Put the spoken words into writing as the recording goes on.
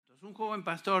Un joven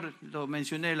pastor, lo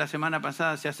mencioné la semana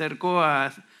pasada, se acercó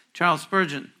a Charles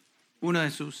Spurgeon,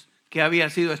 que había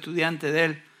sido estudiante de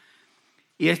él,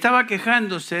 y estaba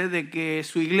quejándose de que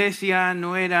su iglesia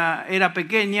no era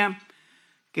pequeña,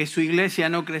 que su iglesia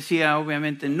no crecía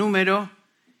obviamente en número,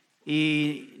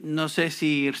 y no sé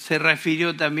si se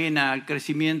refirió también al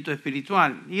crecimiento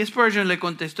espiritual. Y Spurgeon le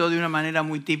contestó de una manera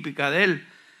muy típica de él: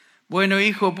 bueno,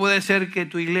 hijo, puede ser que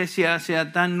tu iglesia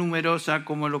sea tan numerosa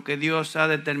como lo que Dios ha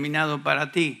determinado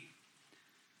para ti,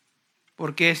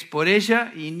 porque es por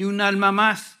ella y ni un alma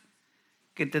más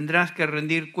que tendrás que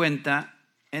rendir cuenta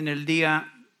en el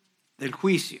día del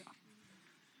juicio.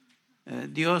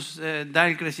 Dios da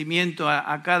el crecimiento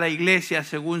a cada iglesia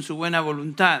según su buena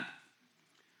voluntad.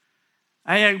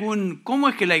 ¿Cómo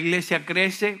es que la iglesia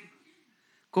crece?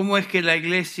 ¿Cómo es que la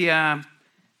iglesia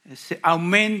se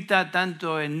aumenta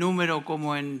tanto en número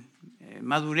como en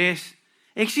madurez?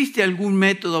 ¿Existe algún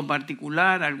método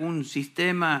particular, algún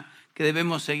sistema que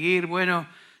debemos seguir? Bueno,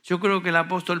 yo creo que el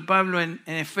apóstol Pablo en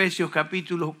Efesios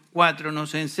capítulo 4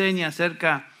 nos enseña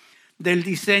acerca del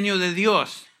diseño de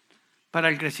Dios para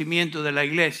el crecimiento de la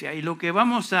iglesia. Y lo que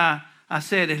vamos a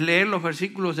hacer es leer los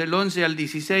versículos del 11 al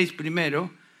 16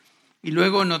 primero, y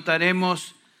luego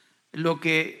notaremos lo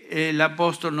que el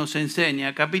apóstol nos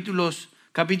enseña. Capítulo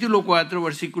 4,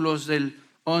 versículos del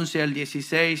 11 al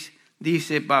 16,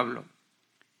 dice Pablo: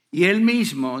 y él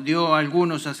mismo dio a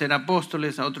algunos a ser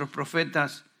apóstoles, a otros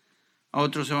profetas, a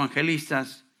otros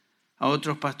evangelistas, a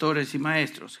otros pastores y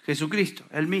maestros. Jesucristo,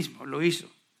 él mismo lo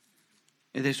hizo.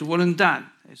 Es de su voluntad,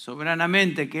 es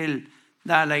soberanamente que él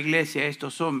da a la iglesia a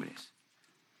estos hombres,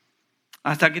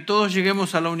 hasta que todos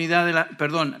lleguemos a la unidad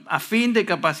a fin de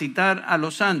capacitar a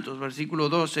los santos, versículo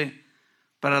 12,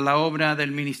 para la obra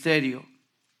del ministerio,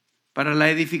 para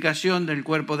la edificación del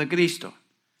cuerpo de Cristo,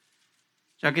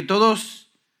 hasta que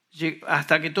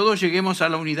todos lleguemos a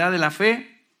la unidad de la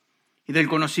fe y del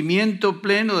conocimiento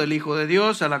pleno del Hijo de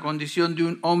Dios, a la condición de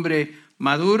un hombre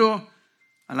maduro,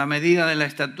 a la medida de la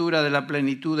estatura de la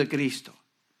plenitud de Cristo,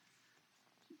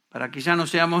 para que ya no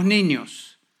seamos niños,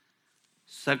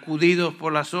 sacudidos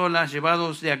por las olas,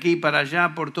 llevados de aquí para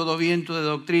allá por todo viento de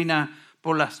doctrina,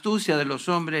 por la astucia de los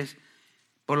hombres,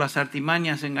 por las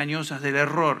artimañas engañosas del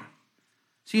error,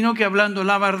 sino que hablando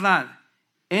la verdad,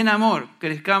 en amor,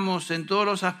 crezcamos en todos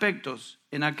los aspectos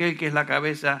en aquel que es la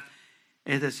cabeza,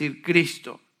 es decir,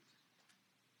 Cristo.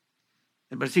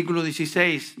 El versículo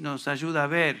 16 nos ayuda a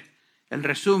ver el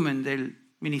resumen del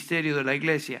ministerio de la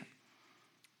iglesia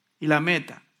y la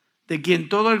meta, de quien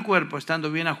todo el cuerpo,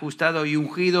 estando bien ajustado y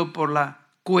ungido por la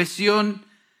cohesión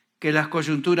que las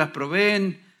coyunturas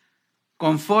proveen,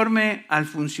 conforme al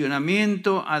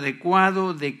funcionamiento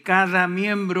adecuado de cada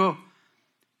miembro,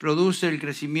 produce el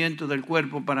crecimiento del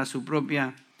cuerpo para su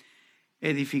propia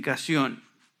edificación.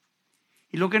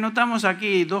 Y lo que notamos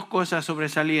aquí, dos cosas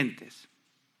sobresalientes.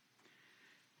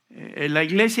 La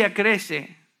iglesia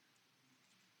crece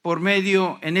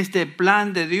en este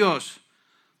plan de Dios,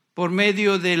 por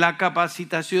medio de la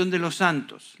capacitación de los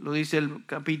santos. Lo dice el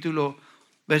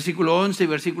versículo 11 y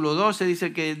versículo 12,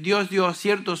 dice que Dios dio a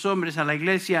ciertos hombres a la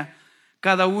iglesia,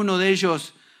 cada uno de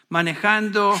ellos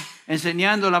manejando,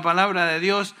 enseñando la palabra de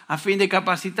Dios a fin de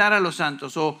capacitar a los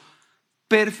santos o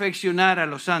perfeccionar a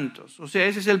los santos. O sea,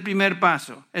 ese es el primer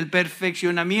paso, el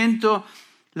perfeccionamiento,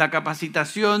 la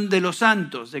capacitación de los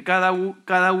santos, de cada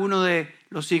uno de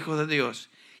los hijos de Dios.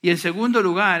 Y en segundo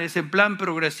lugar, ese plan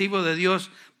progresivo de Dios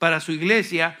para su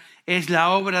iglesia es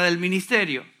la obra del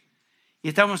ministerio. Y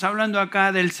estamos hablando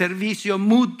acá del servicio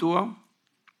mutuo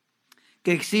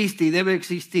que existe y debe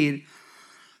existir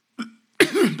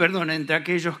entre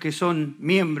aquellos que son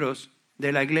miembros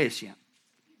de la iglesia.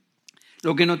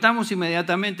 Lo que notamos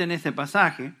inmediatamente en este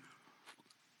pasaje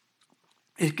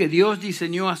es que Dios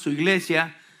diseñó a su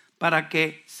iglesia para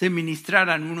que se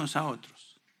ministraran unos a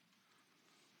otros.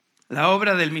 La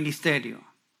obra del ministerio,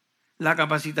 la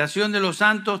capacitación de los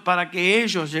santos para que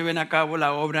ellos lleven a cabo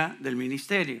la obra del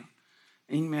ministerio.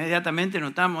 Inmediatamente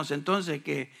notamos entonces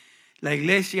que la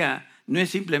iglesia no es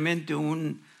simplemente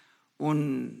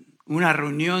una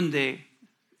reunión de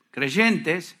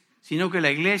creyentes, sino que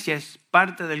la iglesia es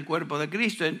parte del cuerpo de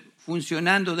Cristo,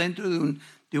 funcionando dentro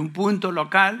de un punto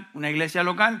local, una iglesia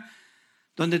local,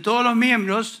 donde todos los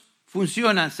miembros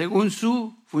funcionan según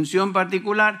su función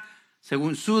particular,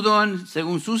 según su don,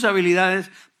 según sus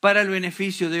habilidades, para el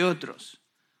beneficio de otros.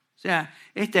 O sea,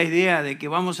 esta idea de que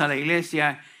vamos a la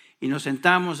iglesia y nos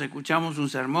sentamos, escuchamos un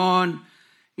sermón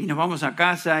y nos vamos a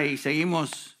casa y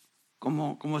seguimos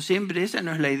como siempre, esa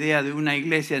no es la idea de una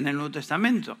iglesia en el Nuevo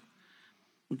Testamento.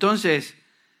 Entonces,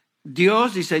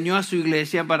 Dios diseñó a su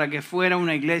iglesia para que fuera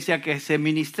una iglesia que se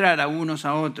ministrara unos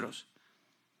a otros.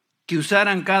 que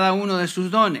usaran cada uno de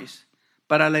sus dones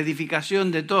para la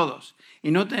edificación de todos.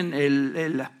 Y noten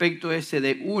el aspecto ese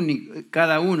de único,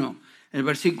 cada uno. El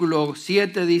versículo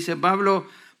 7 dice Pablo,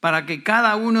 para que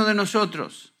cada uno de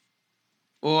nosotros,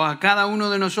 o a cada uno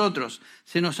de nosotros,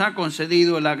 se nos ha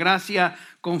concedido la gracia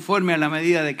conforme a la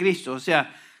medida de Cristo. O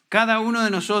sea, cada uno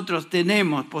de nosotros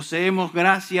poseemos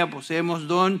gracia, poseemos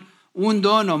un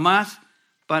don o más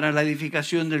para la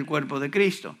edificación del cuerpo de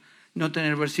Cristo. Noten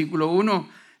el versículo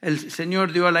 1, el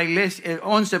Señor dio a la iglesia,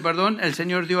 el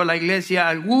Señor dio a la iglesia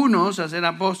algunos a ser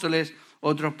apóstoles,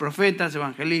 otros profetas,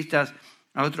 evangelistas,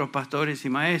 a otros pastores y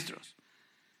maestros.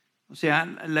 O sea,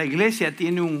 la iglesia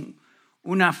tiene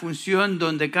una función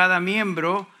donde cada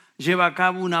miembro lleva a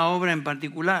cabo una obra en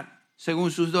particular, según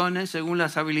sus dones, según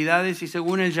las habilidades y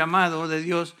según el llamado de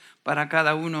Dios para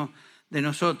cada uno de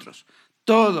nosotros.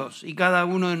 Todos y cada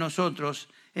uno de nosotros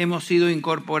hemos sido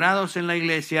incorporados en la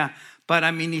iglesia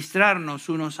para ministrarnos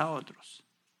unos a otros,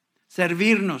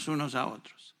 servirnos unos a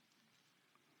otros.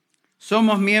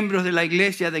 Somos miembros de la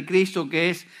iglesia de Cristo, que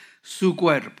es su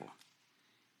cuerpo.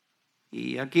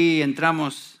 Y aquí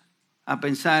entramos a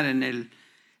pensar en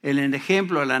el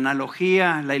ejemplo, la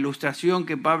analogía, la ilustración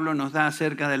que Pablo nos da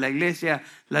acerca de la iglesia.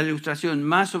 La ilustración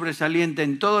más sobresaliente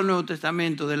en todo el Nuevo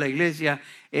Testamento de la iglesia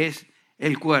es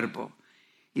el cuerpo.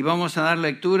 Y vamos a dar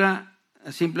lectura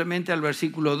simplemente al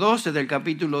versículo 12 del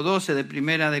capítulo 12 de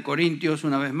Primera de Corintios,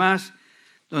 una vez más,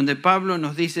 donde Pablo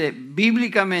nos dice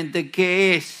bíblicamente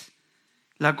qué es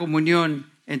la comunión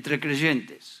entre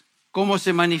creyentes, cómo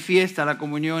se manifiesta la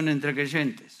comunión entre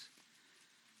creyentes.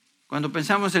 Cuando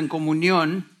pensamos en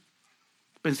comunión,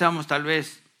 pensamos tal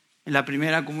vez en la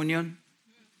primera comunión.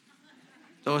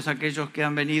 Todos aquellos que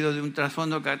han venido de un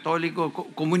trasfondo católico,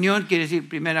 comunión quiere decir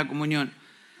primera comunión.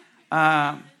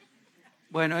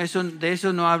 Bueno, de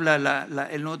eso no habla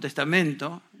el Nuevo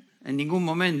Testamento en ningún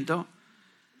momento.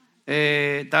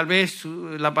 Tal vez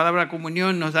la palabra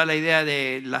comunión nos da la idea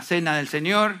de la cena del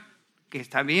Señor, que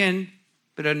está bien,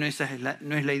 pero no es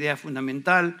la idea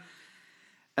fundamental.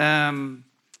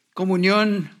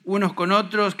 Comunión unos con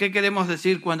otros. ¿Qué queremos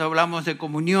decir cuando hablamos de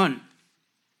comunión?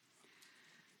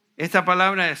 Esta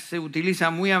palabra se utiliza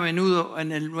muy a menudo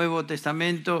en el Nuevo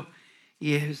Testamento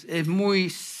y es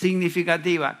muy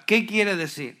significativa. ¿Qué quiere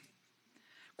decir?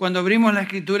 Cuando abrimos la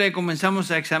Escritura y comenzamos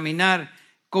a examinar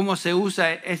cómo se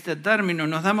usa este término,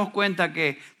 nos damos cuenta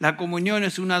que la comunión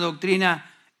es una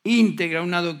doctrina íntegra,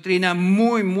 una doctrina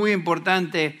muy, muy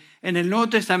importante en el Nuevo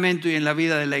Testamento y en la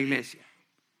vida de la iglesia.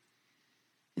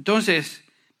 Entonces,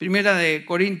 Primera de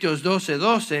Corintios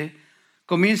 12,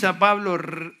 comienza Pablo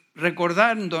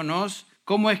recordándonos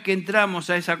cómo es que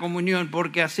entramos a esa comunión,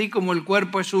 porque así como el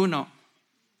cuerpo es uno,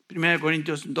 1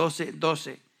 Corintios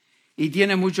 12, y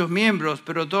tiene muchos miembros,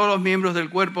 pero todos los miembros del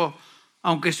cuerpo,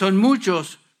 aunque son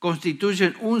muchos,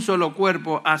 constituyen un solo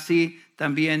cuerpo, así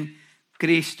también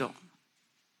Cristo.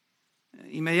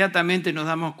 Inmediatamente nos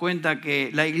damos cuenta que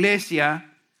la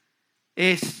iglesia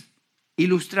es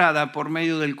ilustrada por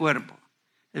medio del cuerpo.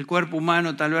 El cuerpo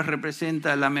humano tal vez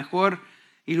representa la mejor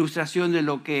ilustración de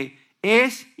lo que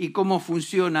es y cómo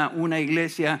funciona una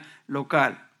iglesia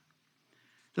local.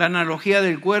 La analogía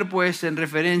del cuerpo es en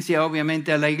referencia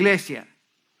obviamente a la iglesia.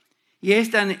 Y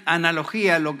esta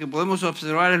analogía lo que podemos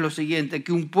observar es lo siguiente,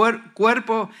 que un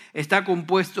cuerpo está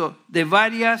compuesto de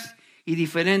varias y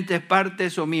diferentes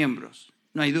partes o miembros.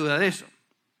 No hay duda de eso.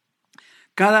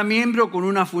 Cada miembro con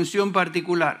una función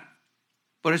particular.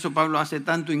 Por eso Pablo hace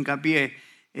tanto hincapié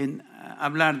en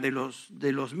hablar de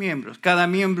los miembros. Cada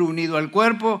miembro unido al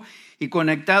cuerpo y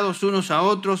conectados unos a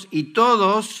otros, y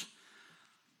todos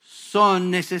son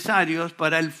necesarios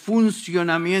para el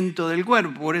funcionamiento del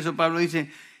cuerpo. Por eso Pablo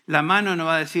dice, la mano no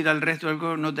va a decir al resto del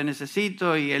cuerpo, no te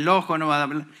necesito, y el ojo no va a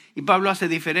hablar. Y Pablo hace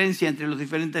diferencia entre los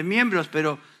diferentes miembros,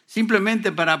 pero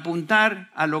simplemente para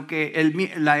apuntar a lo que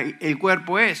el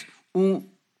cuerpo es, un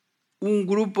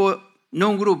grupo, no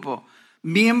un grupo,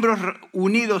 miembros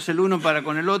unidos el uno para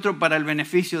con el otro para el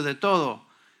beneficio de todo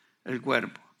el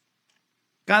cuerpo.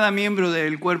 Cada miembro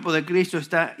del cuerpo de Cristo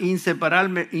está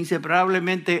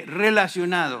inseparablemente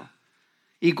relacionado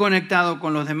y conectado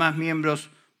con los demás miembros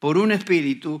por un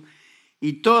espíritu,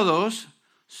 y todos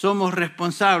somos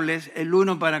responsables el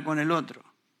uno para con el otro.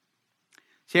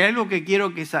 Si hay algo que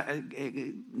quiero que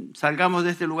salgamos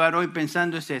de este lugar hoy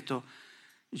pensando es esto.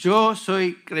 Yo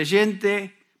soy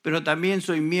creyente, pero también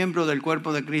soy miembro del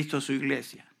cuerpo de Cristo, su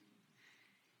iglesia.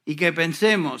 Y que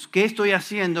pensemos, ¿qué estoy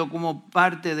haciendo como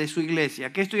parte de su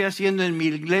iglesia? ¿Qué estoy haciendo en mi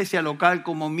iglesia local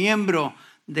como miembro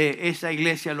de esa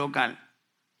iglesia local?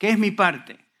 ¿Qué es mi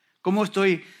parte? ¿Cómo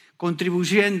estoy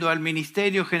contribuyendo al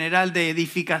ministerio general de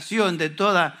edificación de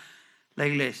toda la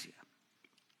iglesia?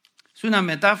 Es una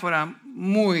metáfora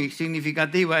muy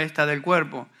significativa esta del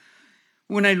cuerpo.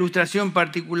 Una ilustración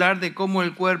particular de cómo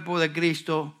el cuerpo de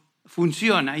Cristo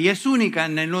funciona y es única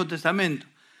en el Nuevo Testamento.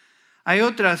 Hay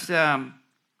otras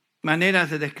maneras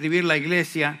de describir la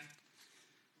iglesia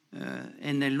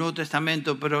en el Nuevo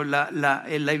Testamento, pero la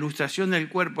ilustración del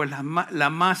cuerpo es la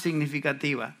más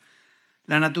significativa.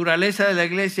 La naturaleza de la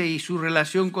iglesia y su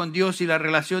relación con Dios y la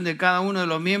relación de cada uno de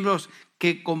los miembros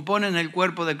que componen el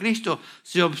cuerpo de Cristo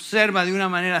se observa de una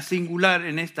manera singular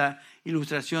en esta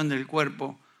ilustración del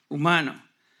cuerpo humano.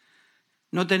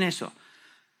 Noten eso.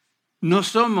 No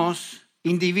somos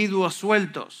individuos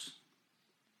sueltos.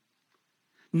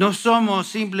 No somos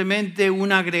simplemente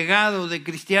un agregado de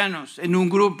cristianos en un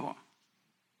grupo.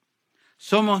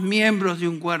 Somos miembros de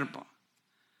un cuerpo.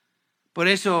 Por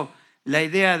eso la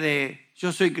idea de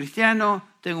yo soy cristiano,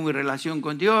 tengo mi relación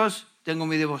con Dios, tengo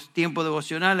mi tiempo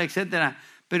devocional, etc.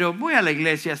 Pero voy a la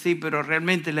iglesia, sí, pero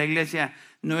realmente la iglesia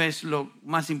no es lo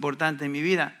más importante en mi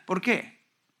vida. ¿Por qué?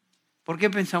 ¿Por qué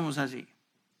pensamos así?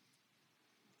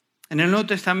 En el Nuevo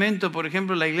Testamento, por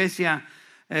ejemplo, la iglesia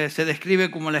se describe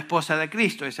como la esposa de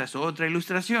Cristo. Esa es otra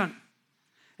ilustración.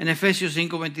 En Efesios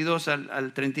 5, 22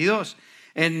 al 32.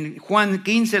 En Juan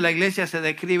 15, la iglesia se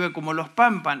describe como los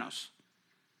pámpanos.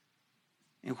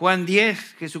 En Juan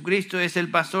 10, Jesucristo es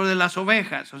el pastor de las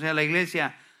ovejas. O sea, la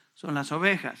iglesia son las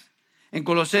ovejas. En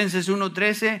Colosenses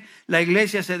 1:13, la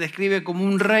iglesia se describe como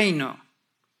un reino.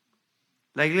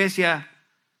 La iglesia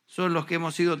son los que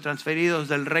hemos sido transferidos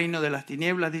del reino de las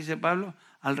tinieblas, dice Pablo,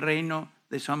 al reino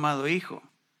de su amado Hijo.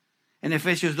 En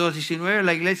Efesios 2:19,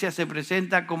 la iglesia se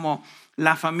presenta como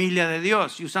la familia de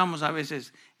Dios, y usamos a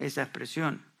veces esa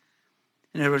expresión.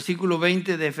 En el versículo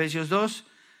 20 de Efesios 2,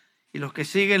 y los que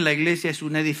siguen, la iglesia es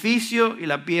un edificio, y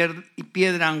la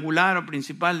piedra angular o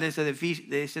principal de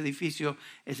ese edificio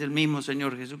es el mismo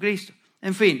Señor Jesucristo.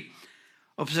 En fin,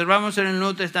 observamos en el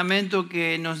Nuevo Testamento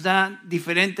que nos da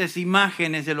diferentes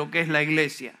imágenes de lo que es la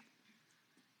iglesia.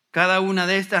 Cada una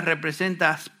de estas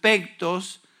representa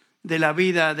aspectos de la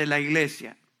vida de la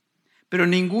iglesia. Pero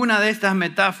ninguna de estas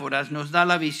metáforas nos da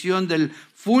la visión del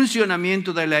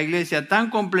funcionamiento de la iglesia tan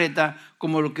completa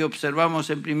como lo que observamos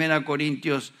en 1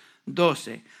 Corintios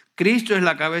 12. Cristo es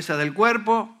la cabeza del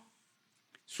cuerpo,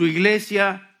 su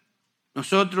iglesia,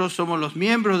 nosotros somos los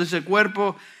miembros de ese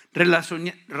cuerpo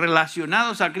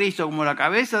relacionados a Cristo como la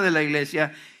cabeza de la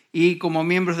iglesia y como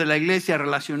miembros de la iglesia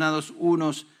relacionados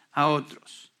unos a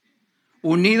otros.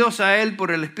 Unidos a Él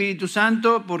por el Espíritu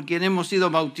Santo, por quien hemos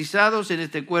sido bautizados en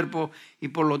este cuerpo y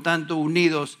por lo tanto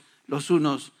unidos los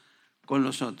unos con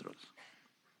los otros.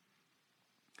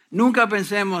 Nunca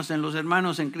pensemos en los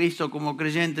hermanos en Cristo como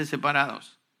creyentes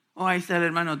separados. Ahí está el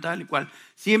hermano tal y cual.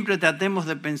 Siempre tratemos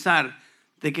de pensar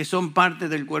de que son parte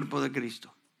del cuerpo de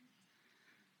Cristo.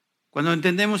 Cuando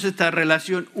entendemos esta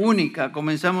relación única,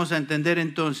 comenzamos a entender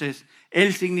entonces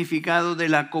el significado de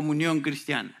la comunión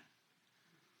cristiana.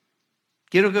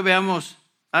 Quiero que veamos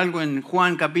algo en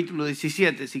Juan capítulo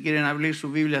 17, si quieren abrir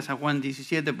sus Biblias a Juan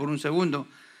 17 por un segundo,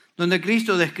 donde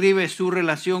Cristo describe su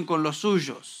relación con los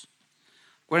suyos.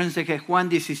 Acuérdense que Juan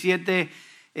 17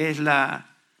 es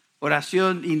la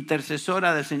oración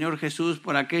intercesora del Señor Jesús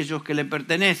por aquellos que le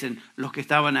pertenecen, los que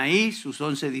estaban ahí, sus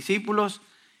 11 discípulos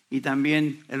y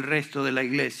también el resto de la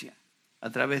iglesia a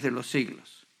través de los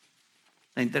siglos.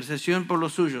 La intercesión por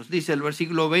los suyos. Dice el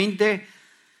versículo 20,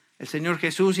 el Señor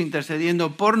Jesús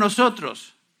intercediendo por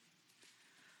nosotros.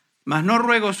 Mas no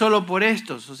ruego solo por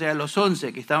estos, o sea, los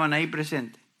 11 que estaban ahí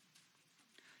presentes,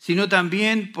 sino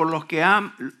también por los que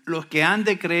han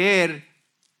de creer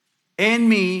en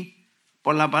mí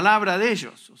por la palabra de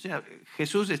ellos. O sea,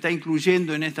 Jesús está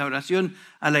incluyendo en esta oración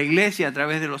a la iglesia a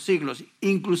través de los siglos,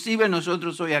 inclusive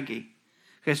nosotros hoy aquí.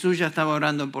 Jesús ya estaba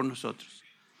orando por nosotros.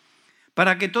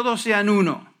 Para que todos sean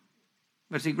uno,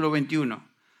 versículo 21,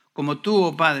 como tú,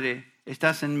 oh Padre,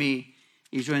 estás en mí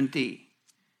y yo en ti.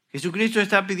 Jesucristo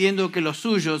está pidiendo que los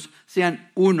suyos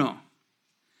sean uno,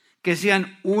 que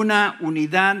sean una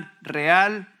unidad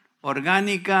real,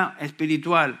 orgánica,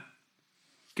 espiritual.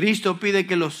 Cristo pide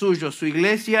que los suyos, su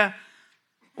iglesia,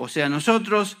 o sea,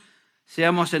 nosotros,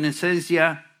 seamos en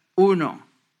esencia uno,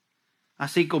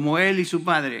 así como Él y su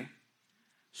Padre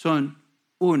son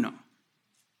uno.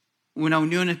 Una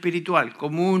unión espiritual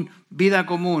común, vida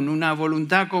común, una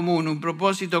voluntad común, un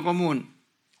propósito común,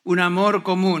 un amor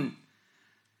común.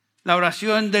 La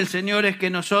oración del Señor es que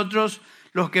nosotros,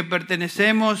 los que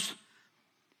pertenecemos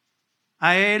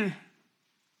a Él,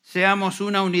 seamos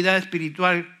una unidad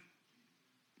espiritual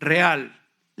real,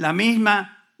 la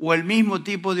misma o el mismo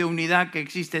tipo de unidad que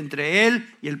existe entre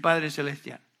Él y el Padre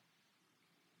Celestial.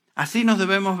 Así nos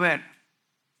debemos ver.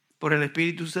 Por el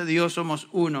Espíritu de Dios somos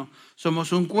uno.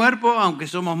 Somos un cuerpo, aunque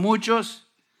somos muchos,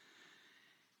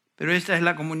 pero esta es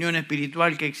la comunión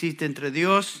espiritual que existe entre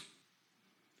Dios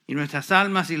y nuestras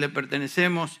almas y le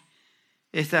pertenecemos.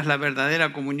 Esta es la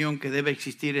verdadera comunión que debe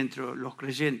existir entre los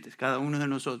creyentes, cada uno de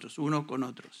nosotros, unos con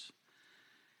otros.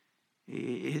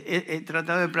 He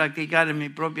tratado de practicar en mi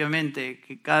propia mente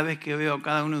que cada vez que veo a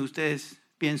cada uno de ustedes,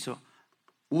 pienso,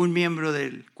 un miembro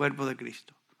del cuerpo de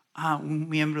Cristo. Un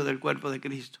miembro del cuerpo de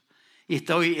Cristo. Y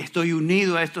estoy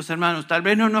unido a estos hermanos. Tal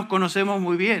vez no nos conocemos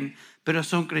muy bien, pero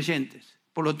son creyentes.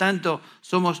 Por lo tanto,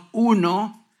 somos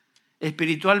uno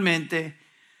espiritualmente,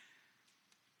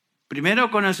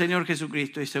 primero con el Señor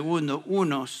Jesucristo y segundo,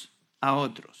 unos a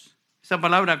otros. Esa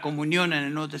palabra comunión en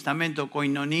el Nuevo Testamento,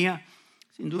 koinonía,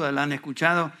 sin duda la han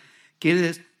escuchado,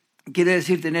 quiere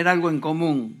decir tener algo en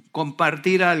común,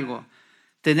 compartir algo,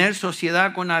 tener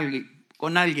sociedad con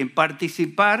alguien,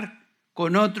 participar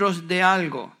con otros de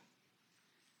algo.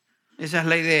 Esa es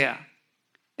la idea.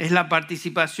 Es la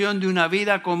participación de una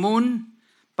vida común,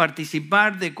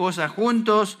 participar de cosas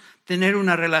juntos, tener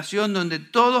una relación donde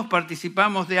todos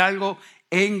participamos de algo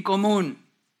en común.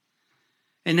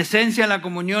 En esencia, la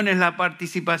comunión es la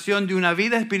participación de una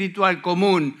vida espiritual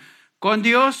común con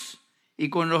Dios y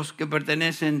con los que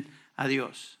pertenecen a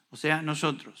Dios. O sea,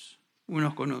 nosotros,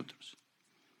 unos con otros.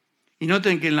 Y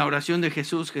noten que en la oración de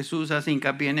Jesús hace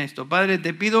hincapié en esto. Padre,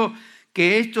 te pido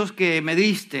que estos que me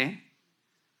diste,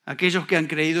 aquellos que han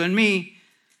creído en mí,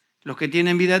 los que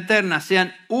tienen vida eterna,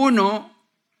 sean uno,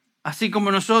 así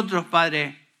como nosotros,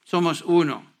 Padre, somos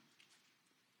uno.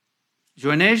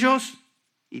 Yo en ellos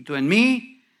y tú en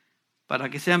mí, para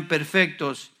que sean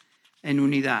perfectos en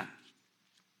unidad.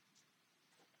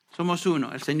 Somos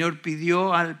uno. El Señor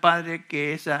pidió al Padre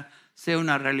que esa sea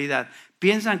una realidad.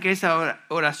 ¿Piensan que esa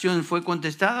oración fue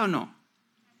contestada o no?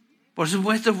 Por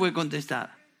supuesto fue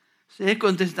contestada. Es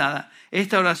contestada.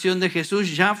 Esta oración de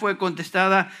Jesús ya fue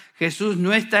contestada. Jesús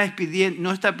no está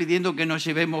pidiendo que nos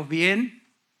llevemos bien,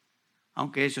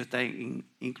 aunque eso está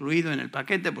incluido en el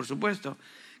paquete, por supuesto.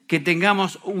 Que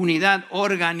tengamos unidad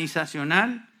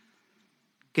organizacional,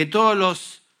 que todos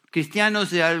los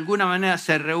cristianos de alguna manera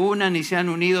se reúnan y sean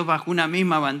unidos bajo una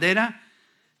misma bandera.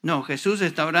 No, Jesús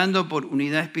está orando por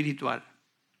unidad espiritual.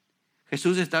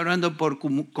 Jesús está orando por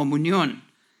comunión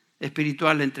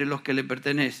espiritual entre los que le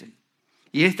pertenecen.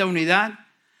 Y esta unidad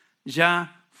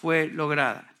ya fue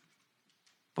lograda,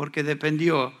 porque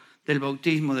dependió del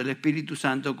bautismo del Espíritu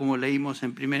Santo, como leímos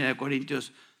en 1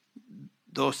 Corintios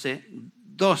 12.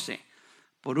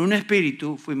 Por un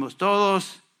espíritu fuimos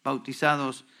todos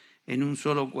bautizados en un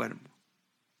solo cuerpo.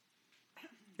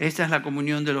 Esta es la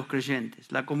comunión de los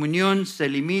creyentes. La comunión se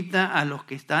limita a los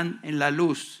que están en la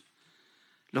luz,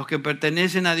 los que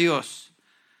pertenecen a Dios,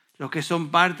 los que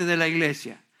son parte de la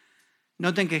iglesia.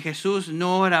 Noten que Jesús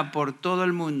no ora por todo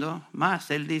el mundo,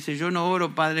 más Él dice, yo no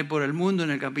oro, Padre, por el mundo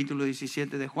en el capítulo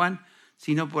 17 de Juan,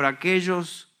 sino por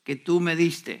aquellos que tú me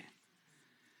diste.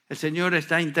 El Señor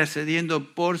está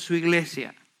intercediendo por su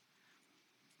iglesia.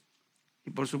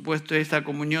 Y por supuesto esta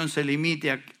comunión se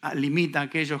limita a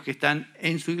aquellos que están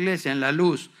en su iglesia, en la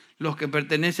luz, los que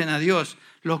pertenecen a Dios,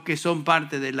 los que son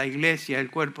parte de la iglesia, el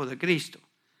cuerpo de Cristo.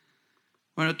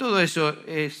 Bueno, todo eso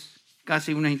es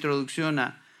casi una introducción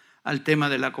al tema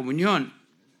de la comunión.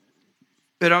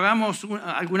 Pero hagamos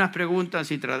algunas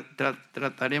preguntas y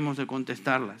trataremos de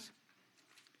contestarlas.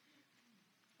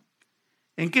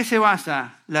 ¿En qué se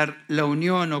basa la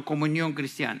unión o comunión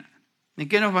cristiana? ¿En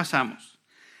qué nos basamos?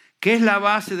 ¿Qué es la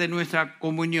base de nuestra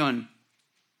comunión?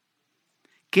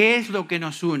 ¿Qué es lo que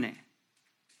nos une?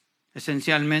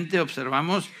 Esencialmente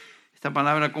observamos esta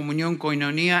palabra comunión,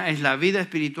 koinonía, es la vida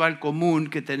espiritual común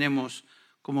que tenemos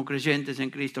como creyentes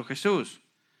en Cristo Jesús.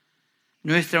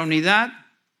 Nuestra unidad,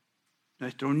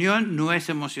 nuestra unión no es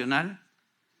emocional.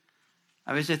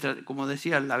 A veces, como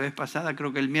decía la vez pasada,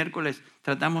 creo que el miércoles,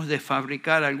 tratamos de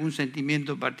fabricar algún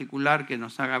sentimiento particular que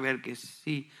nos haga ver que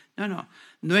sí.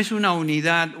 No es una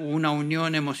unidad o una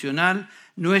unión emocional,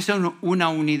 no es una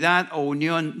unidad o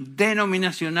unión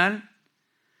denominacional,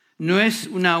 no es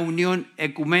una unión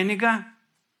ecuménica,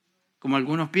 como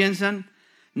algunos piensan,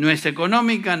 no es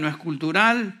económica, no es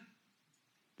cultural.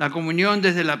 La comunión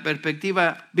desde la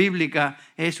perspectiva bíblica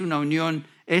es una unión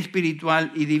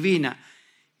espiritual y divina.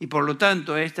 Y por lo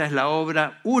tanto, esta es la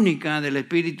obra única del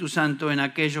Espíritu Santo en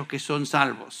aquellos que son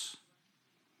salvos.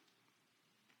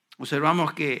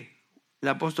 Observamos que el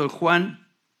apóstol Juan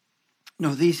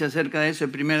nos dice acerca de eso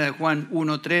en 1 Juan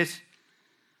 1:3,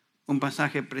 un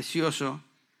pasaje precioso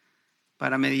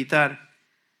para meditar.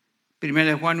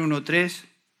 1 Juan 1:3,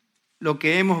 lo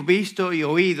que hemos visto y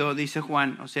oído, dice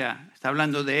Juan, o sea, está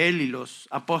hablando de él y los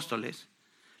apóstoles.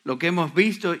 lo que hemos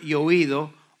visto y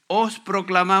oído, os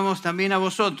proclamamos también a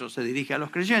vosotros, se dirige a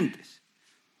los creyentes,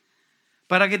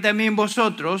 para que también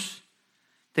vosotros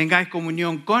tengáis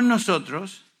comunión con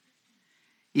nosotros,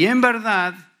 y en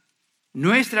verdad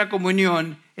nuestra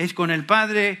comunión es con el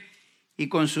Padre y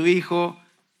con su Hijo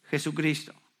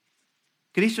Jesucristo.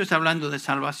 Cristo está hablando de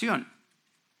salvación.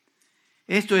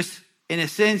 Esto es en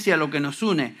esencia lo que nos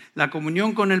une, la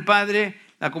comunión con el Padre,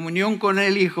 la comunión con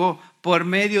el Hijo por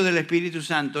medio del Espíritu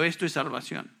Santo. Esto es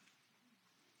salvación.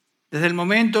 Desde el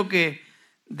momento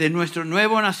de nuestro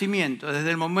nuevo nacimiento,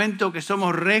 desde el momento que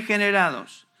somos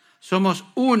regenerados, somos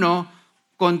uno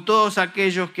con todos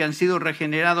aquellos que han sido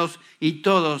regenerados y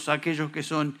todos aquellos que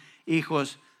son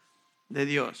hijos de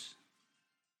Dios.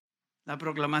 La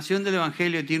proclamación del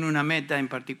Evangelio tiene una meta en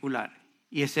particular,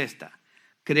 y es esta: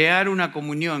 crear una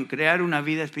comunión, crear una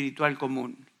vida espiritual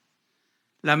común.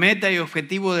 La meta y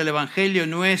objetivo del Evangelio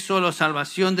no es solo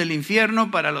salvación del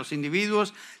infierno para los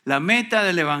individuos. La meta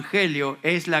del Evangelio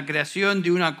es la creación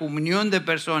de una comunión de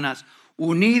personas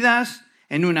unidas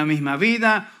en una misma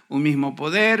vida, un mismo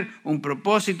poder, un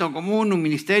propósito común, un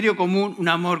ministerio común, un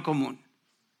amor común.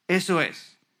 Eso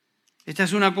es. Esta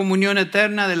es una comunión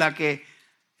eterna de la que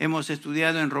hemos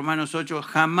estudiado en Romanos 8.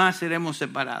 Jamás seremos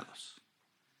separados.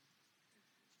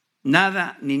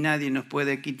 Nada ni nadie nos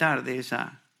puede quitar de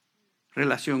esa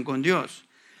relación con Dios.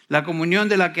 La comunión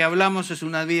de la que hablamos es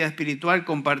una vida espiritual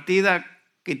compartida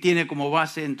que tiene como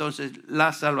base entonces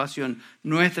la salvación,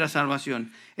 nuestra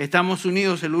salvación. Estamos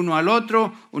unidos el uno al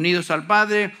otro, unidos al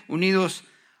Padre, unidos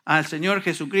al Señor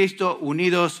Jesucristo,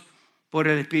 unidos por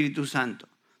el Espíritu Santo.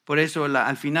 Por eso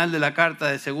al final de la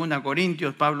carta de 2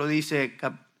 Corintios, Pablo dice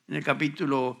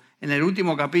en el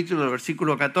último capítulo, el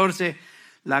versículo 14,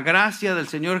 la gracia del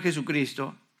Señor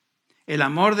Jesucristo, el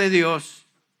amor de Dios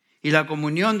y la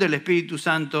comunión del Espíritu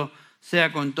Santo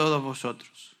sea con todos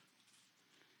vosotros.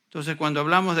 Entonces, cuando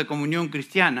hablamos de comunión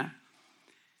cristiana,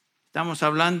 estamos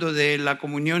hablando de la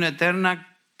comunión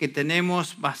eterna que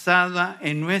tenemos basada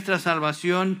en nuestra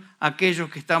salvación, aquellos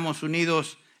que estamos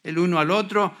unidos el uno al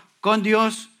otro, con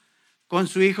Dios, con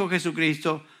su Hijo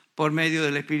Jesucristo, por medio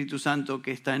del Espíritu Santo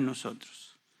que está en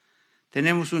nosotros.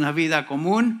 Tenemos una vida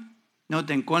común,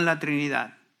 noten, con la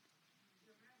Trinidad.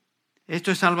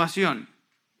 Esto es salvación.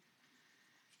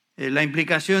 La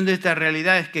implicación de esta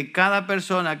realidad es que cada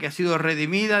persona que ha sido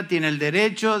redimida tiene el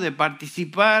derecho de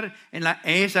participar en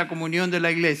esa comunión de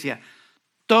la iglesia.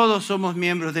 Todos somos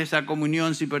miembros de esa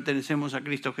comunión si pertenecemos a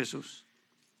Cristo Jesús.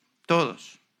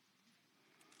 Todos.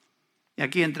 Y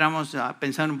aquí entramos a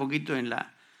pensar un poquito en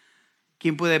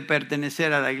quién puede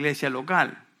pertenecer a la iglesia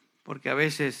local, porque a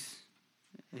veces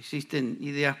existen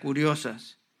ideas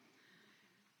curiosas.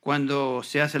 Cuando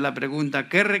se hace la pregunta,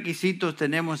 ¿qué requisitos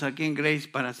tenemos aquí en Grace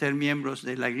para ser miembros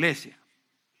de la iglesia?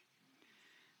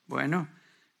 Bueno,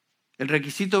 el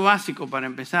requisito básico para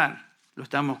empezar, lo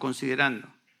estamos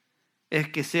considerando, es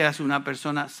que seas una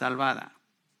persona salvada,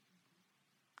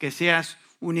 que seas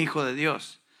un hijo de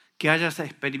Dios, que hayas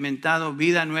experimentado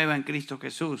vida nueva en Cristo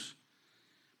Jesús.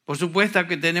 Por supuesto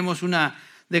que tenemos una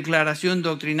declaración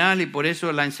doctrinal y por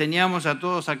eso la enseñamos a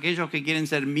todos aquellos que quieren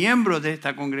ser miembros de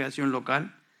esta congregación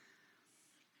local.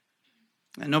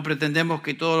 No pretendemos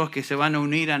que todos los que se van a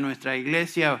unir a nuestra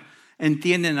iglesia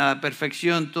entienden a la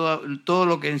perfección todo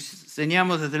lo que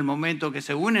enseñamos desde el momento que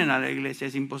se unen a la iglesia.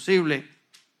 Es imposible.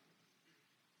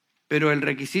 Pero el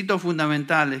requisito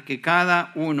fundamental es que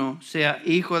cada uno sea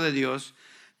hijo de Dios,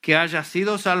 que haya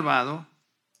sido salvado.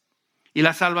 Y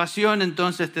la salvación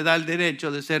entonces te da el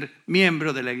derecho de ser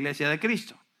miembro de la iglesia de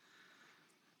Cristo.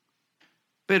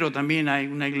 Pero también hay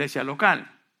una iglesia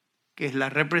local, que es la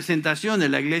representación de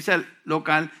la iglesia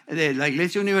local, de la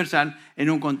iglesia universal en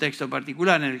un contexto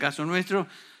particular. En el caso nuestro,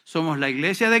 somos la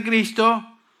iglesia de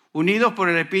Cristo, unidos por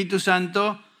el Espíritu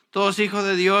Santo, todos hijos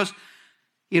de Dios,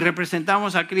 y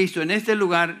representamos a Cristo en este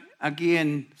lugar, aquí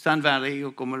en Sun Valley,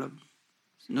 o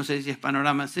no sé si es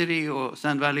Panorama City o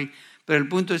Sun Valley, pero el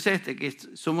punto es que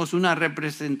somos una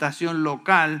representación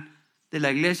local de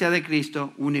la iglesia de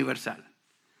Cristo universal.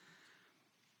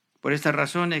 Por esta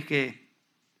razón es que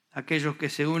aquellos que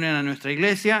se unen a nuestra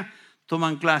iglesia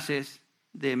toman clases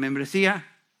de membresía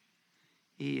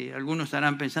y algunos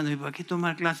estarán pensando, ¿por qué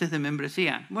tomar clases de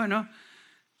membresía? Bueno,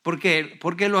 ¿por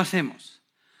qué lo hacemos?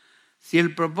 Si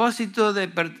el propósito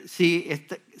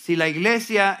si la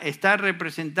iglesia está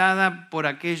representada por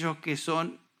aquellos que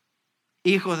son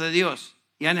hijos de Dios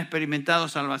y han experimentado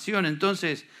salvación,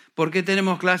 entonces, ¿por qué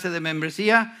tenemos clases de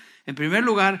membresía? En primer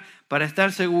lugar, para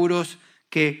estar seguros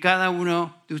que cada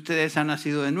uno de ustedes ha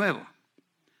nacido de nuevo.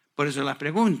 Por eso las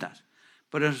preguntas.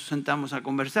 Por eso nos sentamos a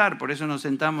conversar, por eso nos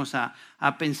sentamos a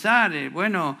pensar,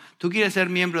 bueno, tú quieres ser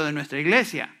miembro de nuestra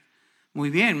iglesia. Muy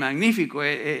bien, magnífico,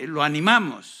 lo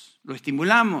animamos, lo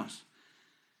estimulamos.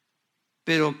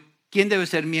 Pero, ¿quién debe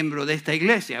ser miembro de esta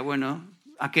iglesia? Bueno,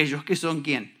 aquellos que son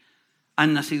 ¿quién?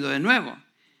 Han nacido de nuevo.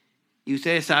 Y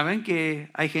ustedes saben que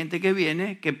hay gente que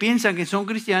viene, que piensan que son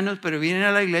cristianos, pero vienen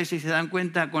a la iglesia y se dan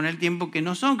cuenta con el tiempo que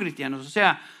no son cristianos. O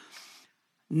sea,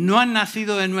 no han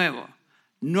nacido de nuevo,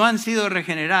 no han sido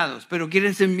regenerados, pero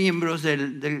quieren ser miembros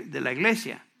de la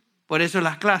iglesia. Por eso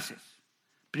las clases.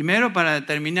 Primero, para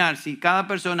determinar si cada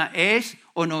persona es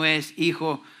o no es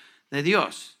hijo de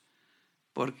Dios.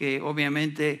 Porque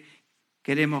obviamente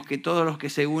queremos que todos los que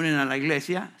se unen a la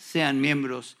iglesia sean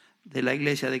miembros de la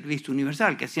iglesia de Cristo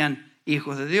universal, que sean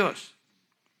hijos de Dios.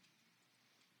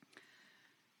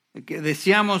 Que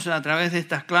deseamos a través de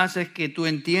estas clases que tú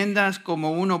entiendas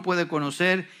cómo uno puede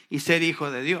conocer y ser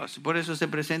hijo de Dios. Por eso se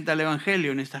presenta el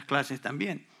Evangelio en estas clases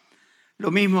también.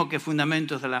 Lo mismo que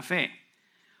fundamentos de la fe.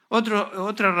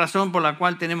 Otra razón por la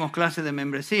cual tenemos clases de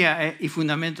membresía y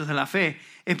fundamentos de la fe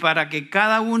es para que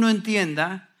cada uno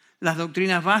entienda las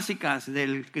doctrinas básicas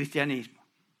del cristianismo.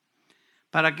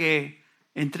 Para que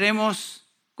entremos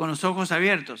con los ojos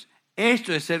abiertos.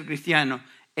 Esto es ser cristiano.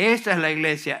 Esta es la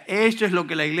iglesia. Esto es lo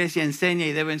que la iglesia enseña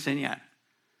y debe enseñar.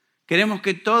 Queremos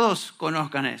que todos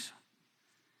conozcan eso.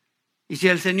 Y si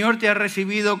el Señor te ha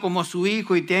recibido como su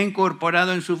hijo y te ha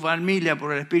incorporado en su familia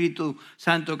por el Espíritu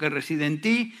Santo que reside en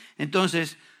ti,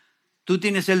 entonces tú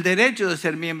tienes el derecho de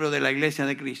ser miembro de la iglesia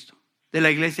de Cristo, de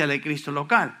la iglesia de Cristo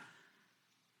local.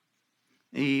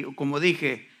 Y como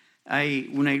dije, hay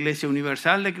una iglesia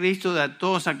universal de Cristo de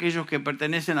todos aquellos que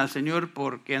pertenecen al Señor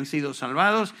porque han sido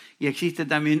salvados, y existe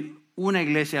también una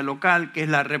iglesia local que es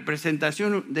la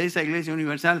representación de esa iglesia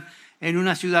universal en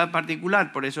una ciudad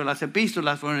particular. Por eso las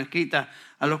epístolas fueron escritas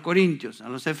a los corintios, a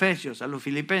los efesios, a los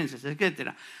filipenses,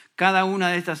 etc. Cada una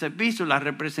de estas epístolas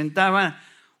representaban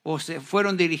o se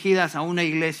fueron dirigidas a una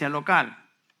iglesia local,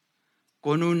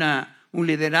 con un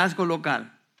liderazgo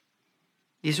local.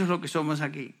 Y eso es lo que somos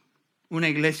aquí, una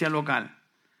iglesia local.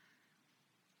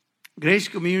 Grace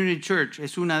Community Church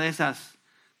es una de esas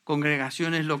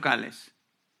congregaciones locales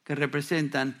que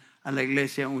representan a la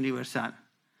iglesia universal.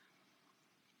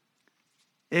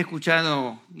 He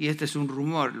escuchado, y este es un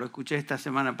rumor, lo escuché esta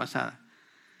semana pasada.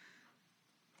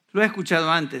 Lo he escuchado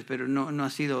antes, pero no ha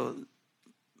sido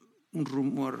un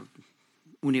rumor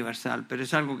universal, pero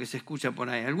es algo que se escucha por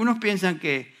ahí. Algunos piensan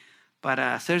que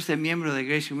para hacerse miembro de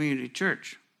Grace Community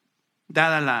Church,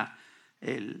 dada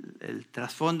el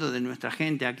trasfondo de nuestra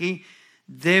gente aquí,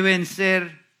 deben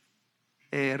ser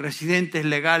residentes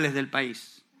legales del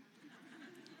país.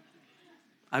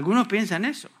 Algunos piensan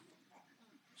eso.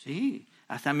 Sí.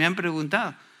 Hasta me han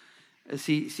preguntado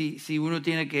si uno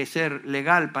tiene que ser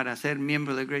legal para ser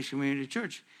miembro de Grace Community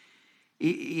Church.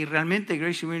 Y realmente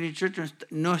Grace Community Church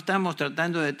no estamos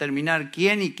tratando de determinar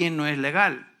quién y quién no es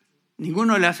legal.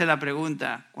 Ninguno le hace la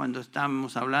pregunta cuando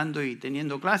estamos hablando y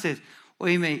teniendo clases: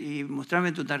 oíme, y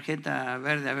mostrame tu tarjeta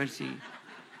verde a ver si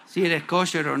eres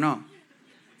kosher o no.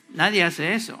 Nadie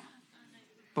hace eso.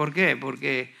 ¿Por qué?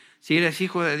 Porque si eres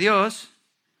hijo de Dios,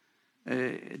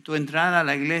 tu entrada a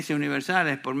la iglesia universal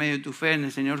es por medio de tu fe en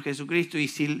el Señor Jesucristo, y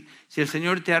si el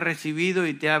Señor te ha recibido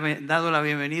y te ha dado la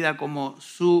bienvenida como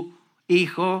su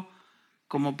hijo,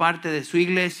 como parte de su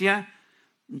iglesia,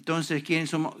 entonces ¿quiénes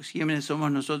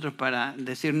somos nosotros para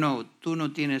decir no, tú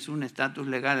no tienes un estatus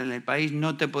legal en el país,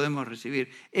 no te podemos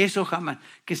recibir? Eso jamás.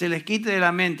 Que se les quite de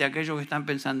la mente a aquellos que están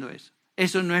pensando eso.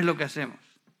 Eso no es lo que hacemos.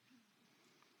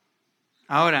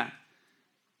 Ahora,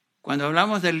 cuando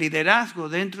hablamos del liderazgo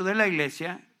dentro de la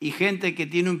iglesia y gente que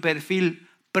tiene un perfil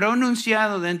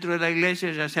pronunciado dentro de la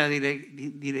iglesia, ya sea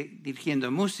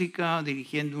dirigiendo música,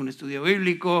 dirigiendo un estudio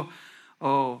bíblico,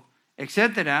 o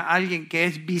etcétera, alguien que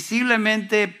es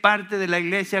visiblemente parte de la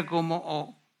iglesia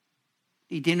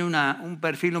y tiene un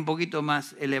perfil un poquito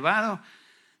más elevado,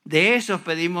 de esos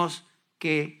pedimos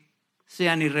que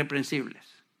sean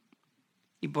irreprensibles.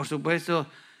 Y por supuesto,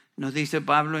 nos dice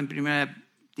Pablo en 1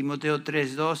 Timoteo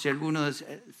 3:2, si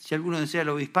alguno desea el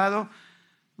obispado,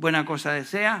 buena cosa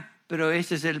desea, pero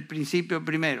ese es el principio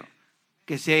primero,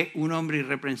 que sea un hombre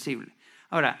irreprensible.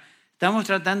 Ahora, estamos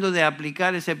tratando de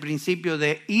aplicar ese principio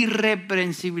de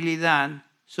irreprensibilidad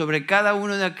sobre cada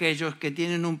uno de aquellos que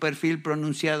tienen un perfil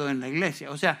pronunciado en la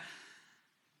iglesia. O sea,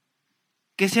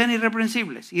 que sean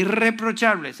irreprensibles,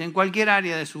 irreprochables en cualquier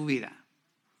área de su vida.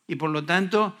 Y por lo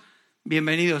tanto,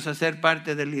 bienvenidos a ser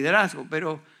parte del liderazgo,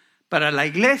 pero para la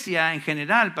iglesia en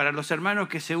general, para los hermanos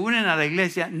que se unen a la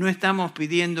iglesia, no estamos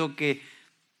pidiendo que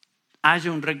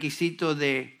haya un requisito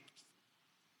de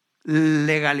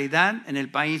legalidad en el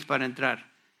país para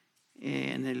entrar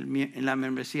en la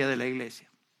membresía de la iglesia.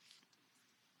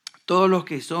 Todos los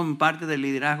que son parte del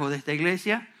liderazgo de esta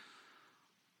iglesia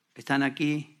están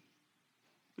aquí.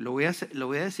 Lo voy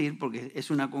a decir porque es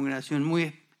una congregación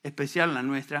muy especial la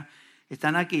nuestra.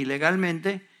 Están aquí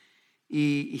legalmente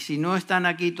y si no están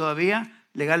aquí todavía,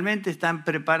 legalmente están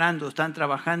preparando, están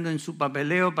trabajando en su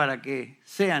papeleo para que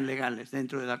sean legales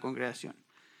dentro de la congregación.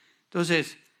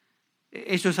 Entonces,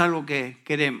 eso es algo que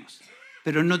queremos,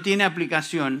 pero no tiene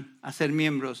aplicación a ser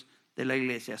miembros de la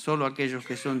iglesia, solo aquellos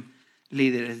que son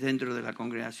líderes dentro de la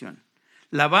congregación.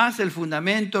 La base, el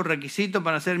fundamento, requisito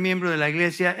para ser miembro de la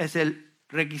iglesia es el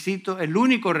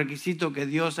único requisito que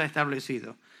Dios ha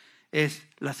establecido, es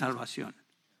la salvación.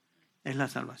 Es la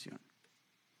salvación.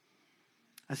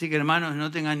 Así que, hermanos,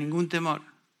 no tengan ningún temor.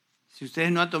 Si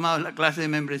ustedes no han tomado la clase de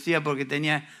membresía porque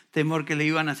tenía temor que le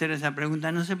iban a hacer esa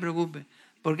pregunta, no se preocupe,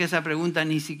 porque esa pregunta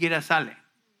ni siquiera sale.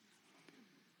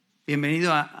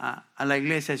 Bienvenido a la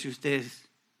iglesia si usted es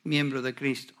miembro de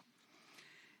Cristo.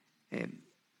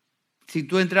 Si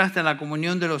tú entraste a la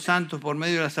comunión de los santos por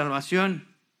medio de la salvación,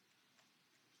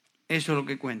 eso es lo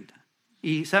que cuenta.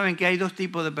 Y saben que hay dos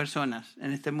tipos de personas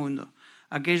en este mundo.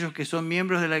 Aquellos que son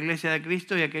miembros de la iglesia de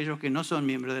Cristo y aquellos que no son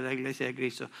miembros de la iglesia de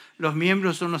Cristo. Los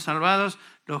miembros son los salvados,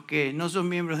 los que no son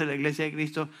miembros de la iglesia de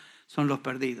Cristo son los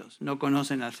perdidos, no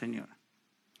conocen al Señor.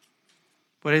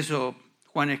 Por eso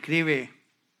Juan escribe,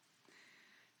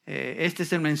 este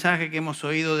es el mensaje que hemos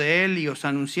oído de Él y os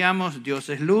anunciamos, Dios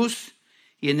es luz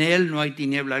y en Él no hay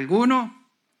tiniebla alguno.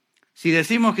 Si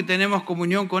decimos que tenemos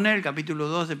comunión con Él, capítulo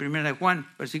 2 de 1 de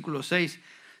Juan, versículo 6,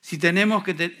 si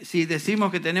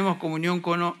decimos que tenemos comunión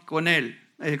con Él,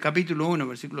 el capítulo 1,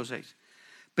 versículo 6,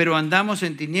 pero andamos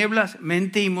en tinieblas,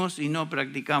 mentimos y no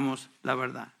practicamos la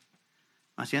verdad.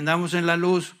 Mas si andamos en la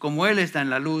luz, como Él está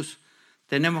en la luz,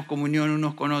 tenemos comunión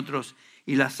unos con otros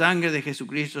y la sangre de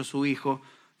Jesucristo, su Hijo,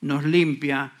 nos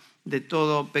limpia de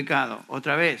todo pecado.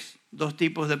 Otra vez, dos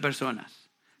tipos de personas.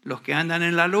 Los que andan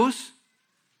en la luz,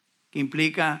 que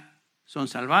implica son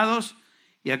salvados,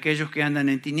 y aquellos que andan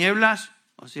en tinieblas,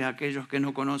 o sea, aquellos que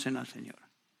no conocen al Señor.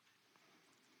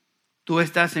 ¿Tú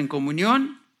estás en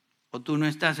comunión o tú no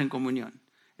estás en comunión?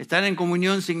 Estar en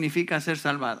comunión significa ser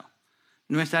salvado.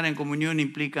 No estar en comunión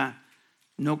implica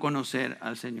no conocer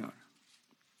al Señor.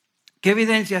 ¿Qué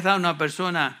evidencias da una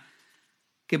persona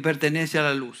que pertenece a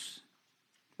la luz?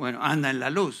 Bueno, anda en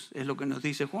la luz, es lo que nos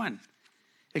dice Juan.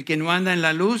 El que no anda en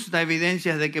la luz da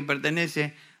evidencias de que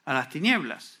pertenece a las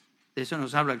tinieblas. De eso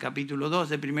nos habla el capítulo 2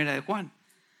 de 1 de Juan.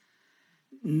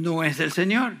 No es del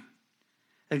Señor.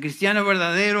 El cristiano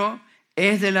verdadero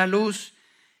es de la luz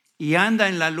y anda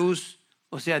en la luz,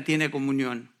 o sea, tiene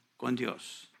comunión con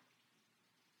Dios.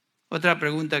 Otra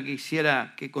pregunta que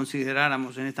quisiera que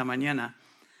consideráramos en esta mañana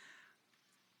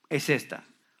es esta.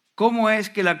 ¿Cómo es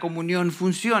que la comunión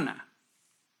funciona?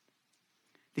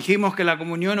 Dijimos que la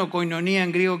comunión o koinonía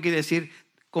en griego quiere decir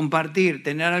compartir,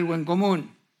 tener algo en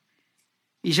común.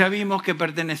 Y ya vimos que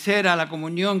pertenecer a la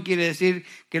comunión quiere decir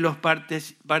que los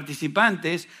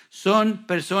participantes son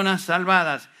personas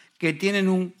salvadas que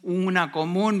tienen una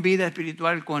común vida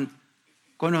espiritual con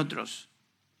otros.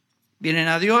 Vienen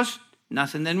a Dios,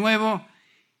 nacen de nuevo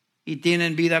y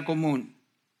tienen vida común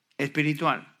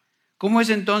espiritual. ¿Cómo es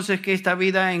entonces que esta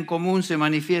vida en común se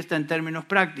manifiesta en términos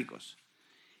prácticos?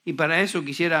 Y para eso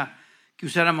quisiera que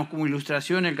usáramos como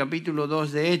ilustración el capítulo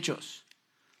 2 de Hechos.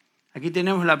 Aquí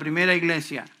tenemos la primera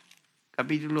iglesia,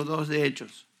 capítulo 2 de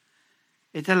Hechos.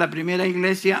 Esta es la primera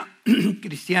iglesia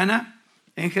cristiana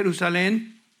en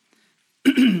Jerusalén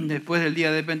después del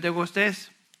día de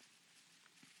Pentecostés.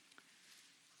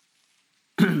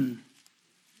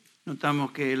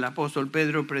 Notamos que el apóstol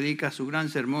Pedro predica su gran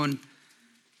sermón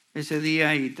ese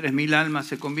día y 3,000 almas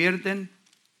se convierten.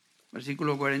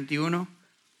 Versículo 41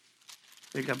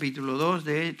 del capítulo 2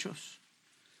 de Hechos.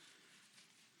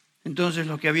 Entonces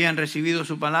los que habían recibido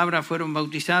su palabra fueron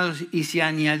bautizados y se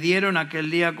añadieron aquel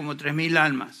día como 3,000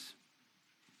 almas.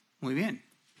 Muy bien.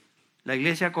 La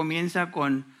iglesia comienza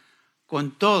con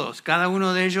todos, cada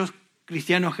uno de ellos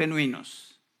cristianos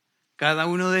genuinos, cada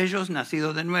uno de ellos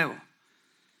nacidos de nuevo.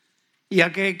 ¿Y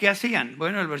a qué hacían?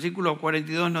 Bueno, el versículo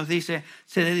 42 nos dice,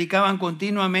 se dedicaban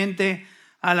continuamente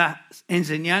a las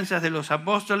enseñanzas de los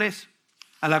apóstoles,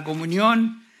 a la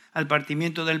comunión, al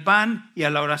partimiento del pan y a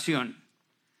la oración.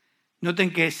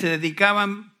 Noten que se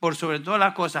dedicaban por sobre todas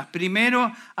las cosas,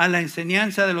 primero a la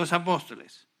enseñanza de los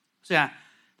apóstoles. O sea,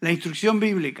 la instrucción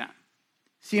bíblica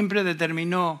siempre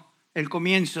determinó el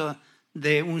comienzo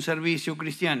de un servicio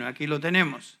cristiano. Aquí lo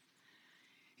tenemos.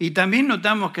 Y también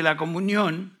notamos que la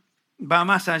comunión va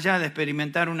más allá de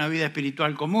experimentar una vida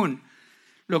espiritual común.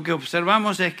 lo que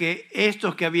observamos es que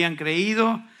estos que habían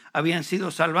creído, habían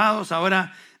sido salvados,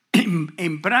 ahora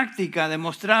en práctica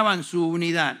demostraban su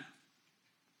unidad.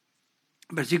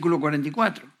 Versículo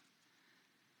 44.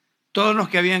 Todos los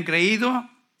que habían creído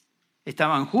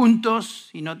estaban juntos,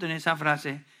 y noten esa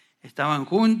frase, estaban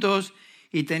juntos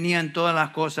y tenían todas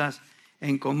las cosas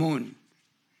en común.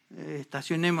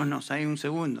 Estacionémonos ahí un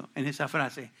segundo en esa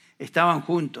frase. Estaban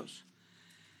juntos.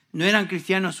 No eran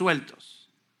cristianos sueltos,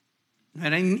 no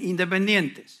eran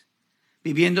independientes,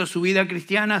 viviendo su vida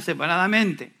cristiana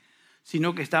separadamente,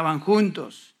 sino que estaban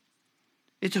juntos.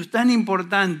 Esto es tan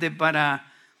importante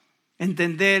para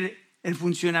entender el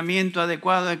funcionamiento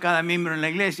adecuado de cada miembro en la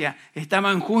iglesia.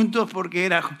 Estaban juntos porque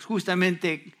era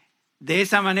justamente de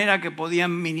esa manera que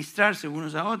podían ministrarse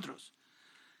unos a otros.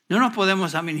 No nos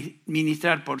podemos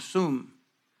ministrar por Zoom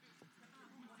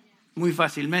muy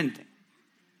fácilmente.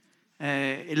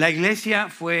 La iglesia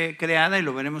fue creada, y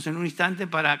lo veremos en un instante,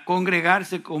 para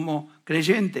congregarse como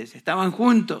creyentes. Estaban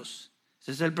juntos.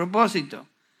 Ese es el propósito.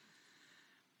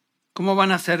 ¿Cómo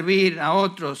van a servir a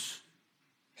otros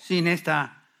sin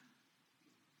esta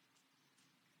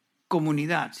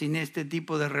comunidad, sin este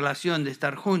tipo de relación de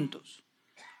estar juntos?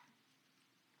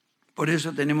 Por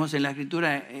eso tenemos en la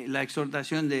Escritura la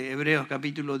exhortación de Hebreos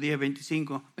capítulo 10,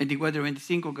 24 y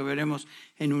 25, que veremos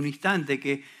en un instante,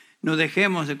 que no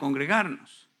dejemos de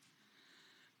congregarnos.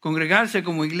 Congregarse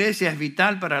como iglesia es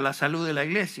vital para la salud de la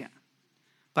iglesia,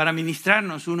 para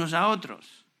ministrarnos unos a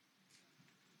otros.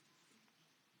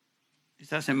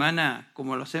 Esta semana,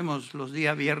 como lo hacemos los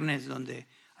días viernes, donde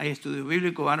hay estudio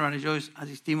bíblico, Bárbara y yo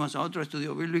asistimos a otro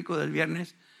estudio bíblico del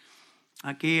viernes.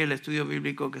 Aquí el estudio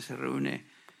bíblico que se reúne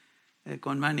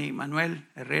con Manny Manuel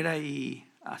Herrera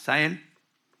y Asael,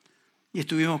 y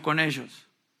estuvimos con ellos.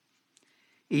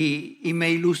 Y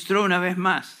me ilustró una vez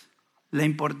más la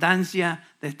importancia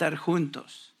de estar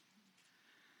juntos.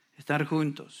 Estar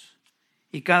juntos.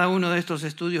 Y cada uno de estos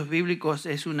estudios bíblicos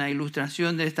es una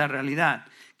ilustración de esta realidad.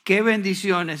 Qué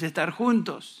bendición es estar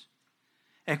juntos,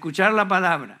 escuchar la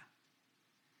palabra,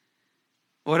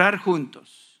 orar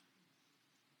juntos,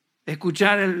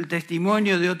 escuchar el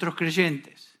testimonio de otros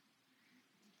creyentes,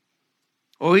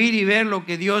 oír y ver lo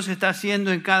que Dios está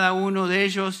haciendo en cada uno de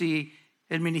ellos y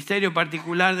el ministerio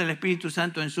particular del Espíritu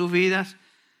Santo en sus vidas,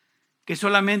 que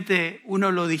solamente uno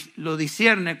lo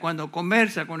discierne cuando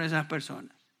conversa con esas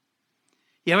personas.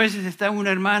 Y a veces está un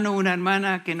hermano o una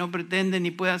hermana que no pretende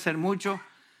ni puede hacer mucho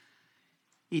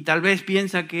y tal vez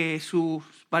piensa que su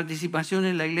participación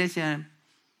en la iglesia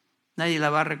nadie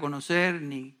la va a reconocer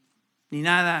ni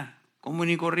nada, común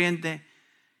y corriente.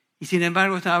 Y sin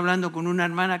embargo estaba hablando con una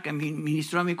hermana que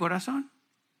ministró a mi corazón,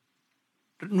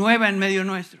 nueva en medio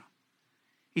nuestro.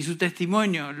 Y su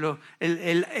testimonio,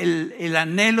 el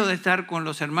anhelo de estar con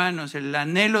los hermanos, el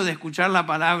anhelo de escuchar la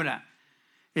palabra,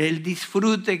 el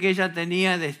disfrute que ella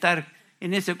tenía de estar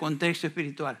en ese contexto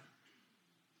espiritual,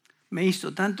 me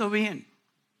hizo tanto bien.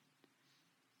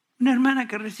 Una hermana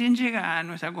que recién llega a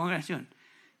nuestra congregación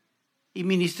y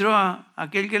ministró a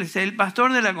aquel que es el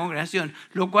pastor de la congregación,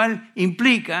 lo cual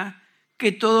implica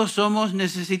que todos somos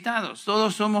necesitados,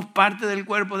 todos somos parte del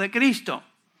cuerpo de Cristo.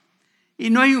 Y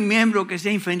no hay un miembro que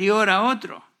sea inferior a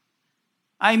otro.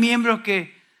 Hay miembros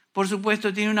que, por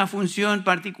supuesto, tienen una función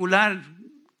particular,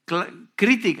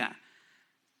 crítica,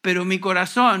 pero mi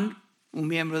corazón, un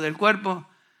miembro del cuerpo,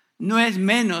 no es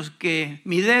menos que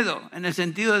mi dedo, en el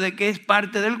sentido de que es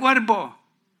parte del cuerpo.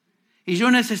 Y yo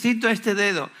necesito este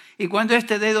dedo. Y cuando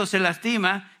este dedo se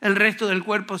lastima, el resto del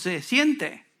cuerpo se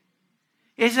siente.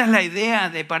 Esa es la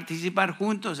idea de participar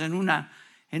juntos en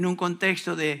un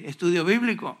contexto de estudio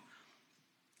bíblico.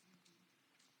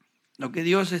 Lo que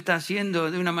Dios está haciendo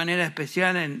de una manera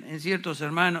especial en ciertos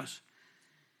hermanos.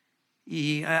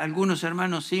 Y algunos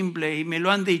hermanos simples, y me lo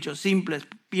han dicho, simples,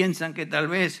 piensan que tal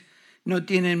vez no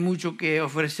tienen mucho que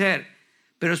ofrecer,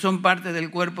 pero son parte del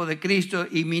cuerpo de Cristo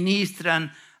y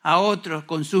ministran a otros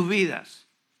con sus vidas,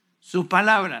 sus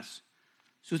palabras,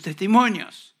 sus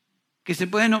testimonios, que se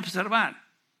pueden observar.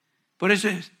 Por eso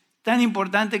es tan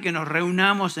importante que nos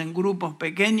reunamos en grupos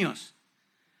pequeños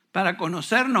para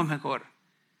conocernos mejor,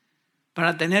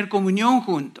 para tener comunión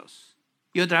juntos.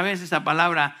 Y otra vez esa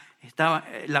palabra,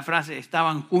 la frase,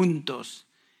 estaban juntos.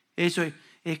 Eso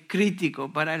es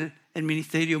crítico para el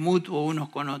ministerio mutuo unos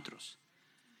con otros.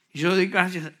 Y yo doy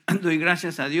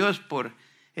gracias a Dios por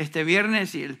este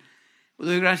viernes y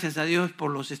doy gracias a Dios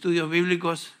por los estudios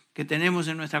bíblicos que tenemos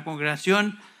en nuestra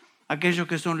congregación, aquellos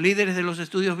que son líderes de los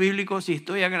estudios bíblicos, y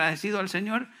estoy agradecido al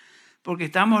Señor porque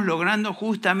estamos logrando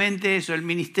justamente eso, el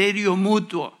ministerio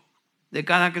mutuo de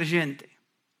cada creyente.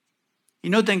 Y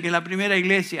noten que en la primera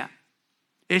iglesia,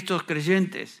 estos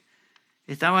creyentes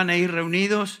estaban ahí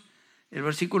reunidos. El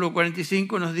versículo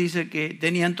 45 nos dice que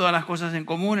tenían todas las cosas en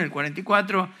común. El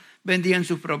 44, vendían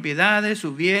sus propiedades,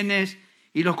 sus bienes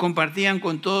y los compartían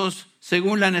con todos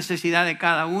según la necesidad de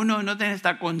cada uno. Noten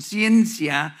esta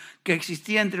conciencia que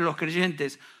existía entre los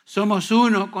creyentes. Somos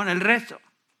uno con el resto.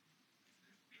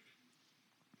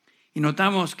 Y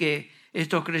notamos que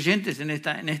estos creyentes en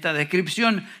esta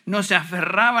descripción no se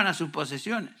aferraban a sus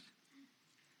posesiones,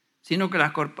 sino que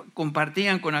las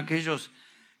compartían con aquellos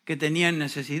que tenían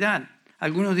necesidad.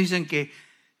 Algunos dicen que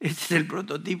este es el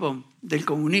prototipo del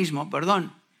comunismo,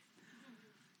 perdón.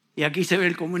 Y aquí se ve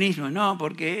el comunismo. No,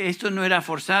 porque esto no era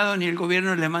forzado ni el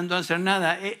gobierno les mandó a hacer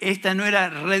nada. Esta no era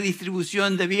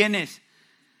redistribución de bienes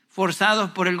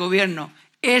forzados por el gobierno.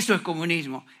 Eso es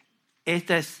comunismo.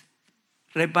 Esta es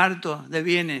reparto de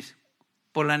bienes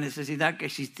por la necesidad que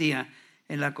existía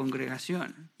en la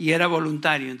congregación. Y era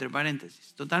voluntario, entre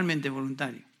paréntesis, totalmente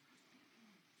voluntario.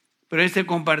 Pero este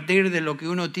compartir de lo que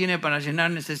uno tiene para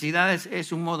llenar necesidades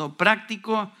es un modo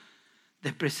práctico de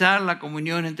expresar la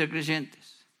comunión entre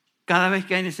creyentes. Cada vez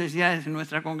que hay necesidades en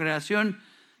nuestra congregación,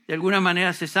 de alguna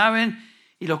manera se saben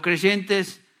y los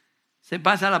creyentes se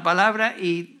pasa la palabra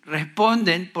y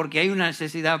responden porque hay una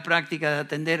necesidad práctica de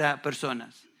atender a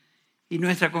personas. Y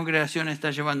nuestra congregación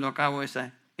está llevando a cabo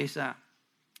ese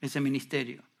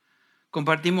ministerio.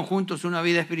 Compartimos juntos una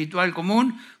vida espiritual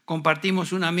común,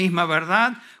 compartimos una misma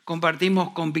verdad,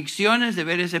 compartimos convicciones,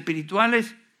 deberes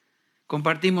espirituales,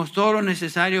 compartimos todo lo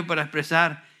necesario para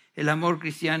expresar el amor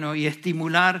cristiano y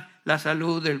estimular la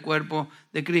salud del cuerpo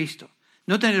de Cristo.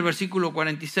 Noten el versículo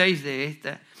 46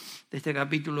 de este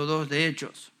capítulo 2 de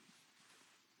Hechos.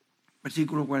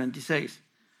 Versículo 46.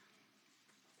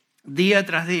 Día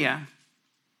tras día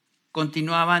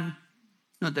continuaban,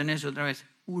 noten eso otra vez,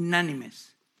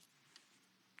 unánimes,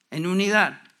 en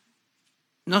unidad,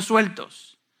 no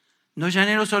sueltos, no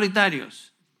llaneros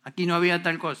solitarios. Aquí no había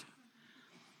tal cosa.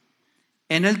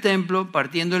 En el templo,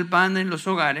 partiendo el pan en los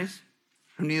hogares,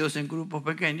 reunidos en grupos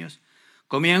pequeños,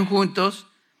 comían juntos,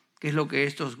 que es lo que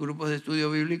estos grupos de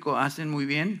estudio bíblico hacen muy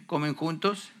bien, comen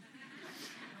juntos,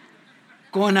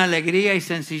 con alegría y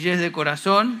sencillez de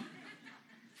corazón,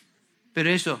 pero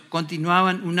eso,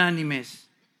 continuaban unánimes.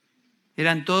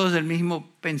 Eran todos del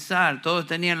mismo pensar, todos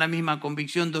tenían la misma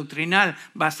convicción doctrinal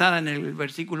basada en el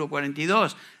versículo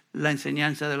 42, la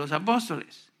enseñanza de los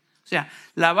apóstoles. O sea,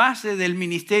 la base del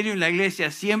ministerio en la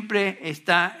iglesia siempre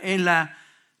está en la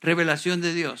revelación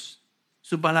de Dios,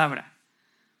 su palabra.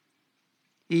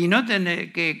 Y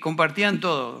noten que compartían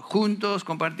todo, juntos,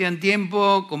 compartían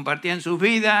tiempo, compartían sus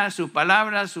vidas, sus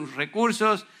palabras, sus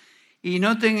recursos. Y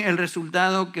noten el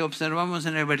resultado que observamos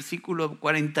en el versículo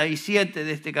 47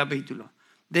 de este capítulo,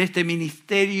 de este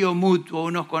ministerio mutuo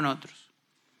unos con otros.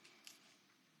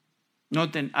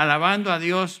 Noten, alabando a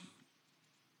Dios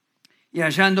y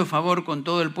hallando favor con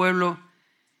todo el pueblo.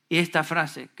 Y esta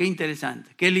frase, qué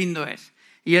interesante, qué lindo es.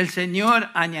 Y el Señor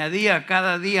añadía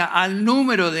cada día al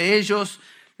número de ellos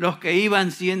los que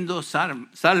iban siendo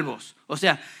salvos. O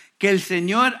sea, que el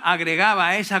Señor agregaba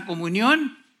a esa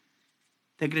comunión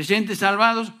de creyentes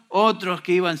salvados, otros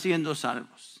que iban siendo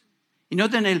salvos. Y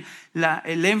noten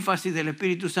el énfasis del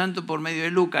Espíritu Santo por medio de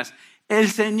Lucas. El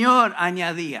Señor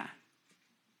añadía.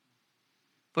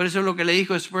 Por eso lo que le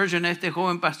dijo Spurgeon a este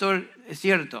joven pastor es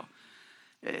cierto.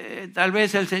 Tal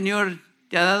vez el Señor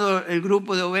te ha dado el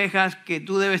grupo de ovejas que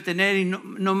tú debes tener y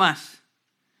no más.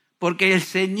 Porque el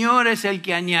Señor es el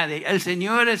que añade. El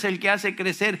Señor es el que hace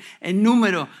crecer en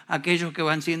número a aquellos que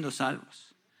van siendo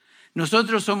salvos.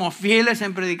 Nosotros somos fieles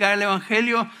en predicar el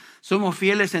Evangelio, somos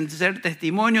fieles en ser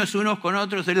testimonios unos con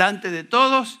otros delante de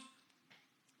todos,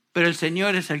 pero el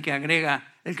Señor es el que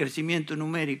agrega el crecimiento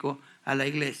numérico a la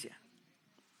iglesia.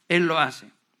 Él lo hace.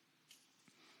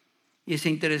 Y es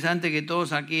interesante que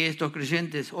todos aquí, estos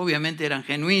creyentes, obviamente eran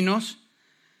genuinos.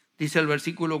 Dice el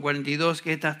versículo 42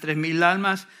 que estas 3,000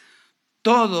 almas,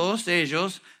 todos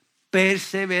ellos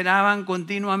perseveraban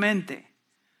continuamente.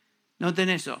 Noten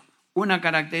eso. Una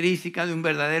característica de un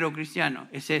verdadero cristiano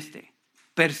es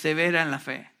persevera en la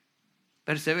fe,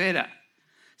 persevera.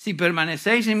 Si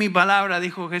permanecéis en mi palabra,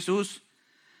 dijo Jesús,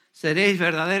 seréis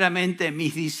verdaderamente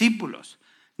mis discípulos.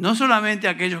 No solamente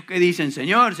aquellos que dicen,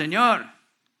 Señor, Señor,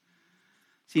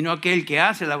 sino aquel que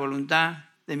hace la voluntad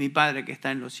de mi Padre que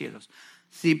está en los cielos.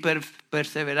 Si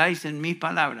perseveráis en mis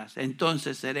palabras,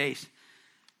 entonces seréis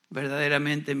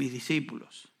verdaderamente mis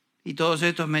discípulos. Y todos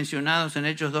estos mencionados en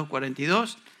Hechos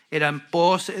 2:42 eran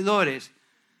poseedores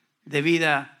de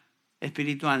vida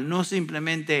espiritual, no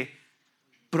simplemente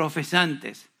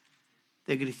profesantes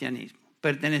de cristianismo.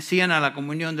 Pertenecían a la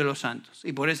comunión de los santos.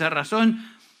 Y por esa razón,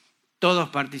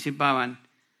 todos participaban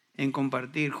en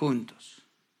compartir juntos.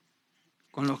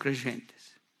 con los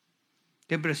creyentes.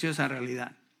 Qué preciosa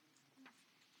realidad.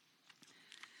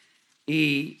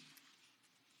 Y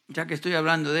ya que estoy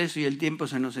hablando de eso y el tiempo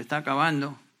se nos está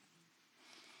acabando,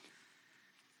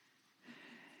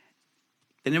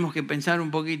 tenemos que pensar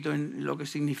un poquito en lo que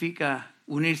significa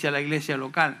unirse a la iglesia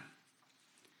local.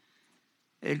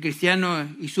 El cristiano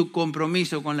y su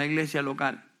compromiso con la iglesia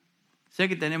local. Sé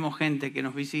que tenemos gente que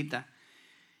nos visita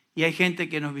y hay gente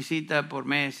que nos visita por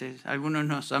meses, algunos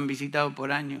nos han visitado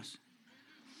por años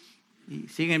y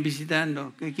siguen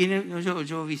visitando.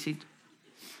 Yo visito.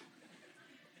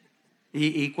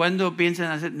 ¿Y cuándo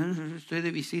piensan hacer? No, yo estoy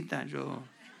de visita.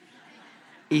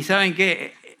 Y ¿saben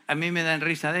qué? A mí me dan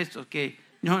risa de estos, que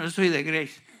no soy de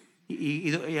Grace.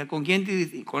 ¿Y con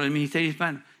quién? Con el ministerio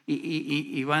hispano.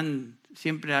 Y van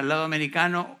siempre al lado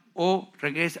americano o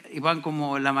regresan y van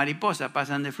como la mariposa,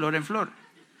 pasan de flor en flor.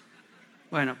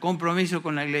 Bueno, compromiso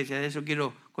con la iglesia,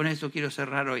 con esto quiero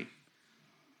cerrar hoy.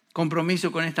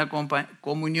 Compromiso con esta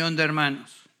comunión de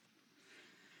hermanos.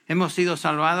 Hemos sido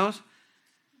salvados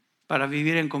para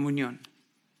vivir en comunión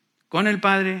con el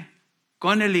Padre,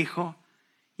 con el Hijo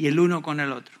y el uno con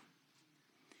el otro.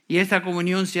 Y esta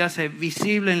comunión se hace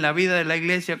visible en la vida de la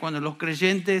iglesia cuando los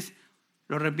creyentes,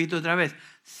 lo repito otra vez,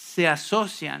 se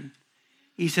asocian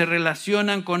y se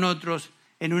relacionan con otros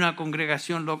en una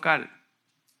congregación local.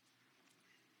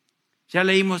 Ya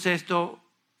leímos esto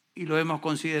y lo hemos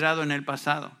considerado en el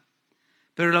pasado.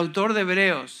 Pero el autor de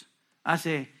Hebreos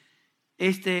hace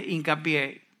este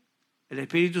hincapié. El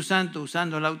Espíritu Santo,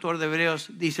 usando el autor de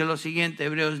Hebreos, dice lo siguiente,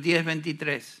 Hebreos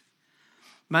 10:23.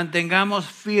 Mantengamos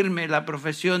firme la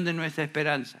profesión de nuestra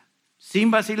esperanza,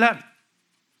 sin vacilar,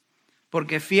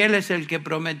 porque fiel es el que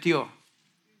prometió.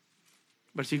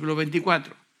 Versículo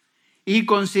 24. Y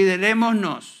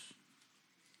consideremos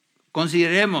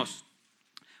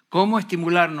cómo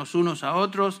estimularnos unos a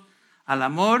otros al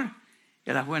amor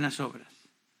y a las buenas obras.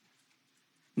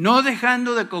 No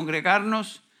dejando de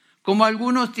congregarnos como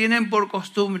algunos tienen por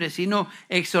costumbre, sino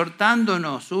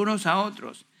exhortándonos unos a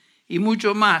otros y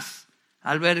mucho más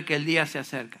al ver que el día se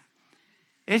acerca.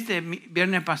 Este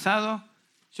viernes pasado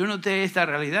yo noté esta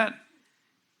realidad.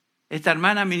 Esta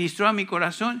hermana ministró a mi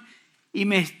corazón y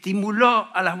me estimuló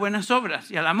a las buenas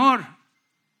obras y al amor.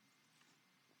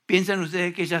 ¿Piensan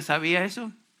ustedes que ella sabía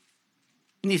eso?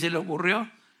 Ni se le ocurrió,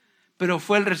 pero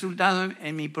fue el resultado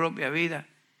en mi propia vida.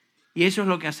 Y eso es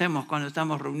lo que hacemos cuando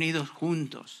estamos reunidos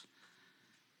juntos.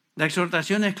 La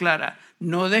exhortación es clara.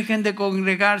 No dejen de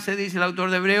congregarse, dice el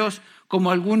autor de Hebreos,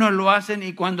 como algunos lo hacen,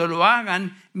 y cuando lo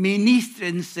hagan,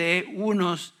 ministrense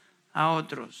unos a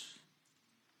otros.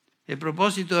 El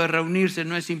propósito de reunirse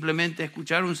no es simplemente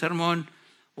escuchar un sermón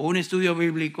o un estudio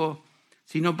bíblico,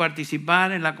 sino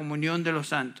participar en la comunión de los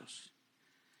santos.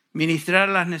 Ministrar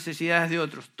las necesidades de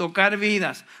otros, tocar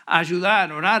vidas,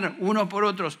 ayudar, orar unos por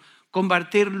otros,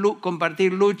 compartir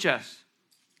luchas,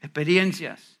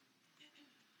 experiencias.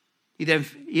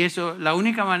 Y eso, la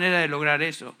única manera de lograr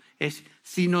eso es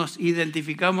si nos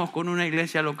identificamos con una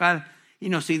iglesia local y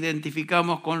nos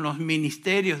identificamos con los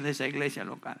ministerios de esa iglesia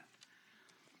local.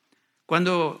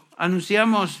 Cuando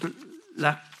anunciamos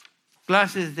las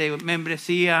clases de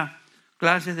membresía,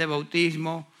 clases de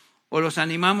bautismo, o los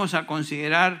animamos a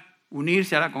considerar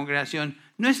unirse a la congregación,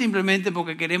 no es simplemente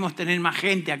porque queremos tener más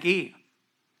gente aquí.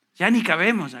 Ya ni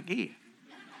cabemos aquí.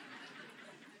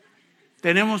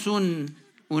 Tenemos un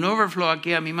overflow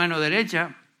aquí a mi mano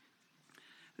derecha.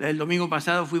 El domingo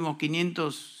pasado fuimos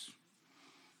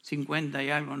 550 y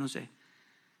algo, no sé.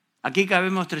 Aquí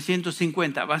cabemos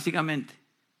 350, básicamente.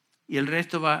 Y el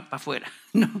resto va para afuera.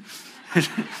 No,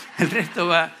 el resto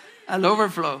va al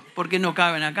overflow, porque no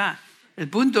caben acá. El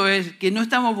punto es que no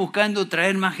estamos buscando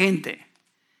traer más gente.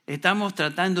 Estamos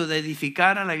tratando de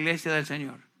edificar a la iglesia del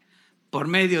Señor por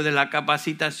medio de la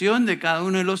capacitación de cada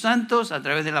uno de los santos a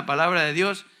través de la palabra de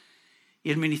Dios.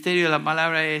 Y el ministerio de la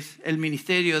palabra es el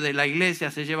ministerio de la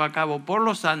iglesia, se lleva a cabo por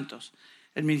los santos.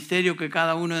 El ministerio que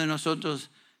cada uno de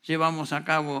nosotros llevamos a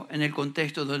cabo en el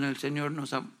contexto donde el Señor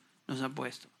nos ha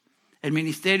puesto. El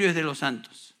ministerio es de los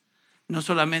santos, no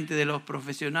solamente de los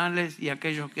profesionales y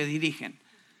aquellos que dirigen.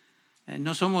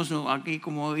 No somos aquí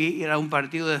como ir a un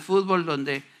partido de fútbol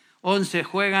donde 11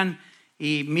 juegan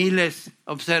y miles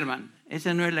observan.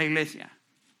 Esa no es la iglesia,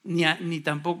 ni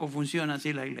tampoco funciona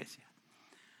así la iglesia.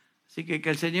 Así que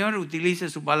el Señor utilice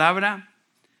su palabra,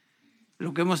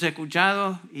 lo que hemos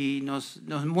escuchado, y nos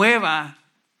mueva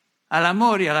al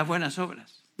amor y a las buenas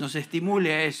obras. Nos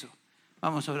estimule a eso.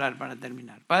 Vamos a orar para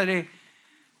terminar. Padre,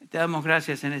 te damos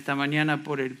gracias en esta mañana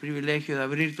por el privilegio de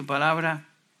abrir tu palabra,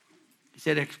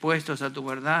 ser expuestos a tu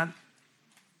verdad,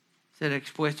 ser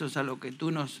expuestos a lo que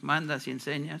tú nos mandas y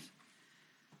enseñas.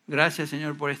 Gracias,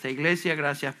 Señor, por esta iglesia.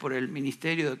 Gracias por el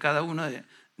ministerio de cada uno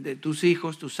de tus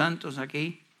hijos, tus santos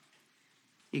aquí.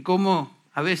 Y cómo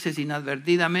a veces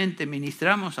inadvertidamente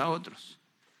ministramos a otros,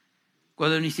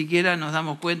 cuando ni siquiera nos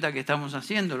damos cuenta que estamos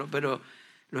haciéndolo, pero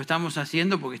lo estamos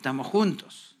haciendo porque estamos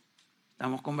juntos,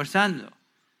 estamos conversando.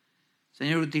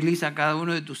 Señor, utiliza a cada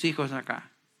uno de tus hijos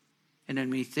acá, en el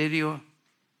ministerio,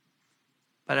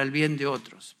 para el bien de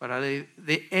otros, para la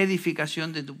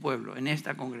edificación de tu pueblo, en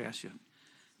esta congregación.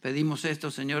 Pedimos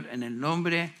esto, Señor, en el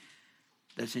nombre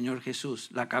del Señor Jesús,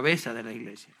 la cabeza de la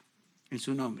iglesia, en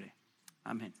su nombre.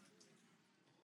 Amén.